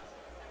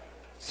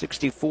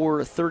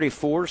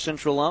 64-34,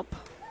 Central up.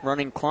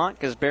 Running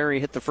clock as Barry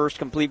hit the first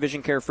complete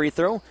vision care free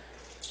throw.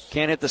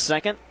 Can't hit the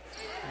second.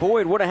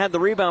 Boyd would have had the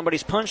rebound, but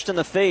he's punched in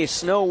the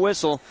face. No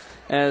whistle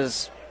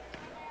as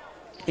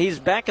he's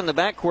back in the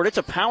backcourt. It's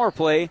a power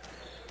play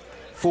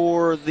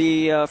for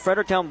the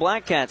Fredericktown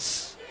Black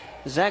Cats.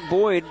 Zach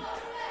Boyd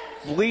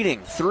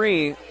bleeding.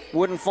 Three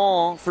wouldn't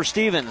fall for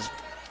Stevens.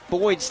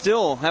 Boyd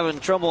still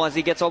having trouble as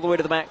he gets all the way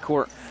to the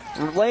backcourt.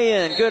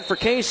 Lay in, good for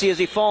Casey as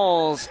he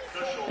falls.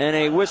 And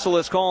a whistle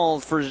is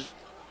called for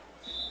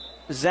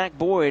Zach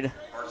Boyd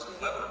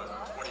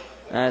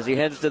as he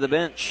heads to the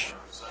bench.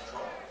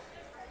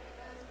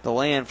 The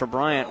lay-in for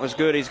Bryant was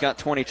good. He's got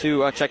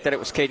 22. I checked that it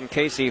was Caden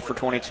Casey for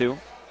 22.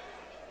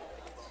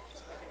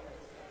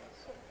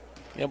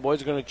 Yeah,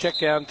 Boyd's going to check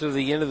down to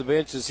the end of the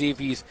bench to see if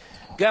he's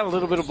got a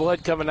little bit of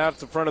blood coming out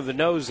the front of the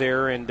nose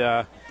there, and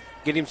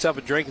get himself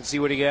a drink and see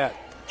what he got.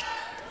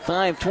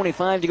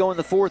 5:25 to go in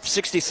the fourth,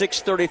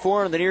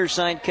 66-34 on the near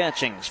side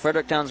Catchings.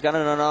 Fredericktown's got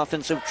it on an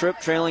offensive trip,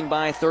 trailing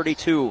by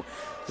 32.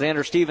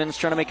 Xander Stevens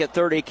trying to make it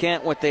 30,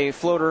 can't with a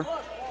floater,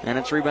 and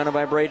it's rebounded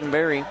by Braden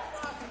Barry.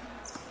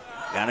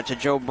 Got it to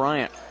Joe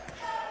Bryant.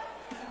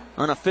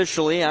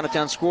 Unofficially,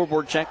 out-of-town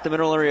scoreboard check. The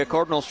Middle Area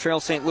Cardinals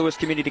trail St. Louis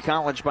Community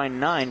College by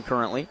 9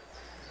 currently.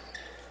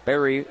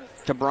 Barry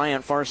to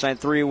Bryant, far side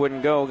three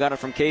wouldn't go. Got it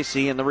from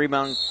Casey, and the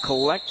rebound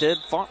collected,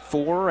 fought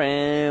for,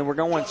 and we're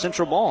going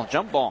Central ball,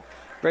 jump ball.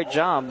 Great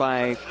job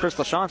by Chris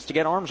LaChance to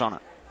get arms on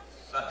it.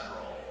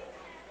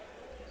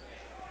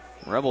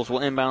 Rebels will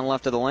inbound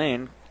left of the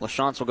lane.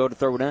 LaChance will go to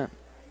throw it in.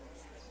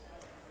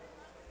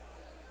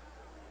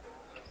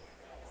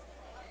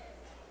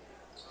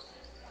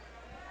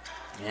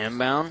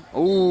 Inbound.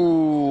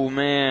 Ooh,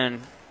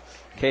 man.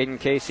 Caden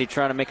Casey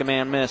trying to make a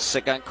man miss.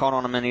 It got caught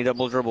on him and he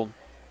double dribbled.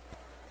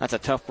 That's a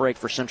tough break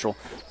for Central.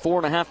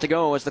 4.5 to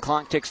go as the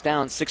clock ticks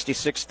down.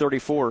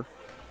 66-34.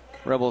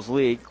 Rebels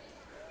lead.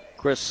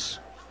 Chris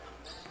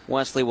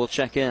Wesley will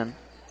check in.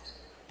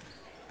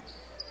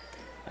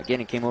 Again,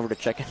 he came over to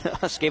check in.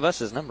 Gave us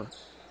his number.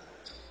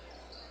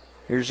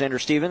 Here's Xander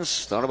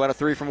Stevens. Thought about a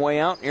three from way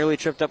out. Nearly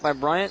tripped up by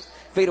Bryant.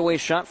 Fadeaway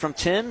shot from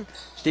 10.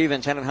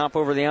 Stevens had it hop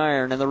over the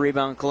iron, and the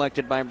rebound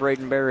collected by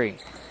Braden Barry.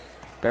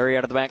 Barry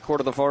out of the backcourt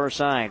to the far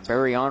side.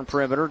 Barry on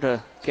perimeter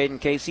to Caden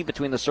Casey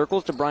between the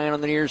circles to Bryant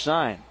on the near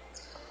side.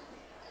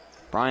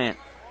 Bryant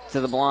to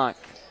the block.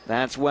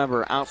 That's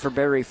Weber out for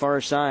Barry,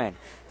 far side.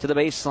 To the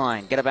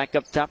baseline. Get it back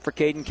up top for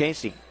Caden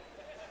Casey.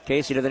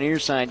 Casey to the near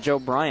side, Joe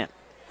Bryant.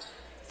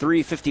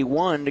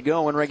 3:51 to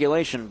go in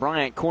regulation.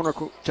 Bryant, corner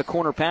to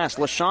corner pass.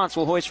 LaChance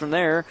will hoist from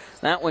there.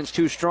 That one's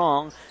too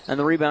strong, and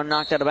the rebound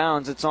knocked out of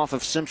bounds. It's off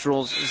of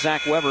Central's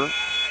Zach Weber,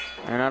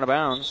 and out of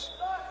bounds.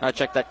 I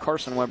checked that.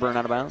 Carson Weber and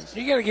out of bounds.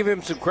 You got to give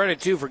him some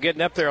credit, too, for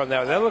getting up there on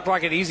that. That looked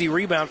like an easy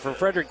rebound for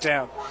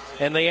Fredericktown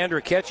and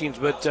Leandra Catchings,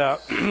 but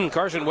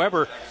Carson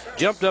Weber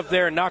jumped up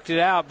there and knocked it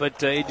out,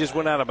 but it just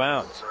went out of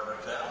bounds.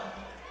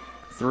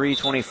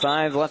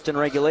 3:25 left in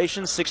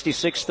regulation,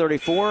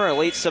 66-34. A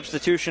late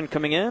substitution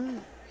coming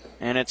in,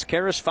 and it's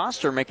Karis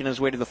Foster making his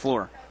way to the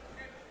floor.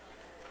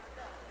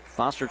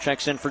 Foster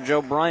checks in for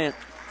Joe Bryant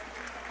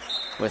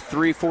with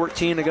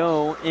 3:14 to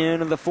go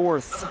in the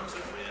fourth.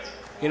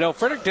 You know,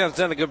 Fredericktown's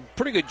done a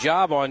pretty good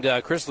job on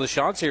Chris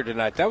LaChance here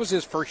tonight. That was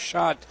his first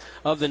shot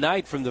of the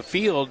night from the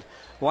field.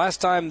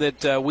 Last time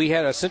that we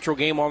had a Central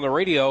game on the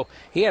radio,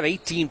 he had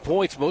 18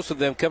 points, most of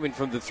them coming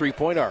from the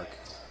three-point arc.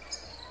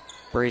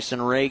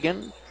 Brayson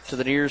Reagan to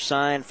the near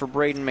side for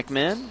Braden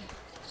McMinn.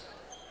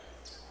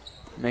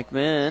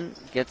 McMinn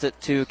gets it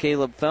to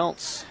Caleb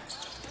Feltz.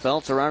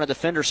 Feltz around a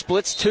defender,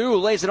 splits two,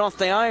 lays it off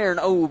the iron.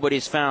 Oh, but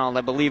he's fouled.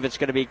 I believe it's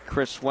going to be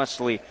Chris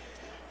Wesley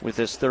with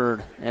his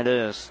third. It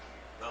is.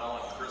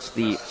 It's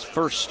the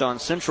first on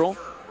Central.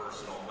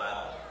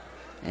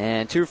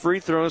 And 2 free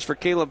throws for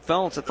Caleb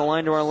Feltz at the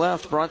line to our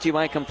left, brought to you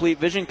by Complete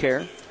Vision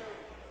Care.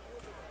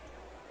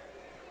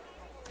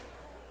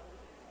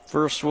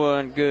 First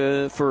one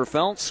good for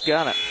Feltz.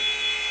 Got it.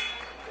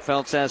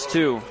 Feltz has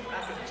 2.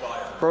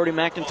 Brody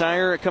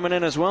McIntyre coming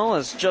in as well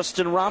as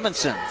Justin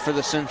Robinson for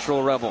the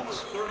Central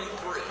Rebels.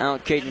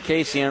 Out Caden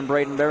Casey and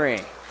Braden Berry.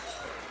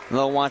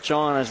 They'll watch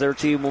on as their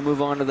team will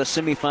move on to the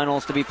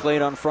semifinals to be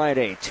played on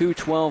Friday.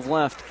 2:12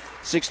 left,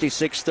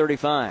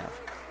 66-35.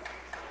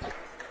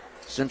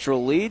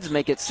 Central leads,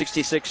 make it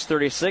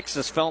 66-36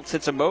 as Feltz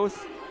hits them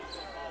both.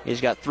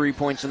 He's got 3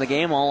 points in the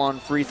game, all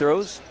on free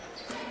throws.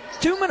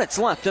 2 minutes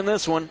left in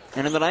this one,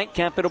 and in the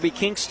nightcap it'll be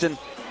Kingston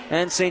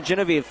and St.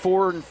 Genevieve,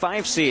 4 and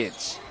 5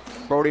 seeds.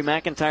 Brody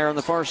McIntyre on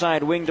the far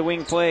side,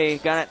 wing-to-wing play,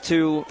 got it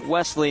to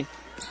Wesley.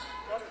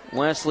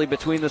 Wesley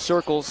between the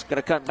circles, going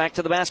to cut back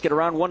to the basket,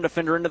 around one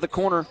defender into the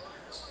corner.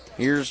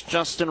 Here's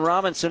Justin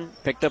Robinson,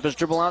 picked up his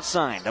dribble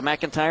outside. To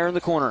McIntyre in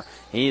the corner.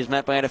 He's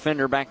met by a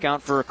defender, back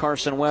out for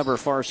Carson Weber,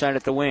 far side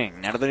at the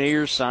wing. Now to the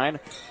near side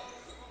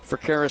for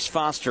Karis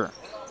Foster.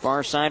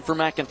 Far side for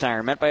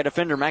McIntyre, met by a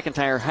defender.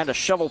 McIntyre had to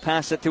shovel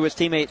pass it to his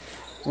teammate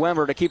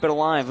Weber to keep it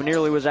alive.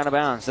 Nearly was out of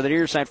bounds. To the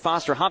near side,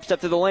 Foster hops up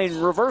to the lane,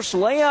 reverse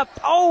layup.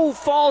 Oh,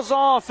 falls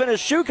off, and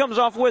his shoe comes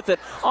off with it.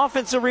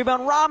 Offensive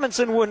rebound,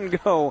 Robinson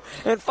wouldn't go.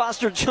 And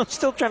Foster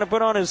still trying to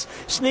put on his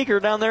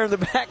sneaker down there in the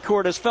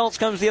backcourt as Feltz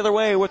comes the other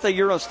way with a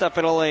Euro step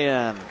and a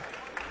lay-in.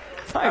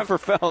 5 for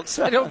Feltz.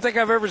 I don't think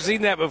I've ever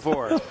seen that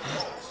before.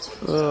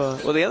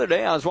 Well, the other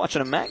day I was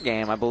watching a MAC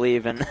game, I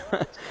believe, and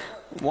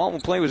while the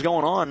play was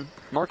going on,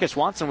 Marcus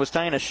Watson was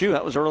tying a shoe.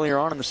 That was earlier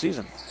on in the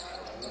season.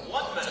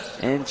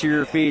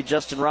 Interior feed,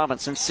 Justin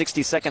Robinson,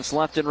 60 seconds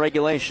left in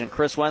regulation.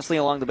 Chris Wesley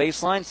along the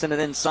baseline, sent it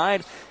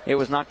inside. It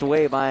was knocked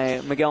away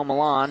by Miguel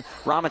Milan.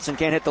 Robinson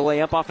can't hit the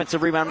layup.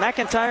 Offensive rebound,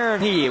 McIntyre,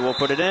 and he will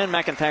put it in.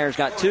 McIntyre's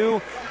got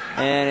 2,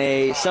 and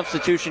a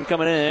substitution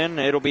coming in.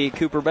 It'll be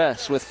Cooper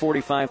Bess with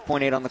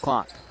 45.8 on the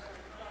clock.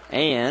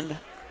 And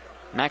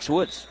Max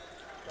Woods.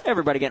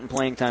 Everybody getting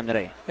playing time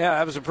today. Yeah,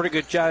 that was a pretty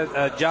good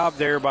job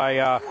there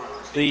by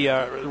the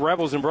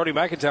Rebels and Brody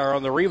McIntyre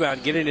on the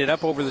rebound, getting it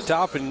up over the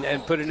top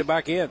and putting it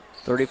back in.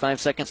 35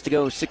 seconds to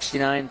go,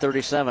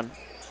 69-37.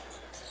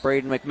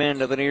 Braden McMinn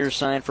to the near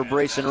side for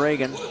Brayson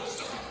Reagan.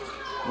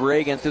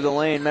 Reagan through the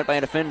lane, met by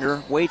a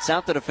defender. Waits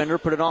out the defender,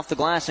 put it off the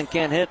glass and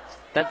can't hit.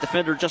 That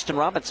defender, Justin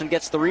Robinson,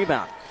 gets the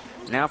rebound.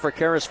 Now for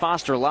Karis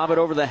Foster, lob it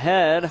over the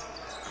head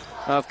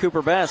of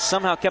Cooper Bess.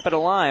 Somehow kept it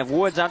alive.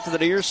 Woods out to the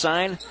near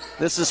side.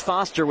 This is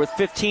Foster with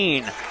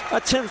 15.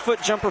 A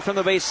 10-foot jumper from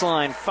the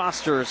baseline.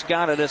 Foster's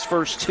got it, his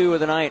first 2 of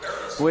the night.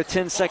 With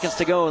 10 seconds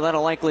to go,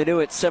 that'll likely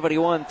do it.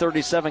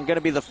 71-37, going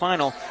to be the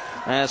final.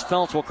 As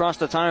Feltz will cross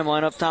the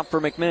timeline up top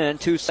for McMinn.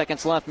 2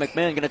 seconds left. McMinn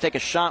going to take a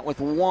shot with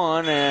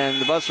 1,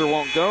 and the buzzer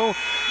won't go.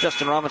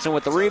 Justin Robinson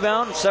with the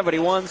rebound.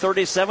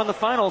 71-37, the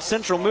final.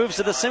 Central moves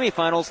to the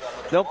semifinals.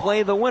 They'll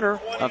play the winner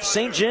of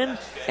St. Gen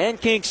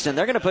and Kingston.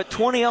 They're going to put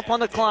 20 up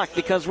on the clock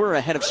because we're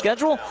ahead of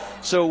schedule.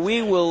 So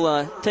we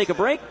will take a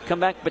break,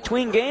 come back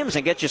between games,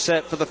 and get you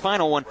set for the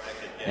final one,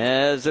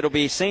 as it'll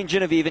be St.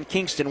 Genevieve and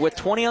Kingston with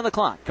 20 on the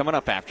clock coming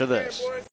up after this.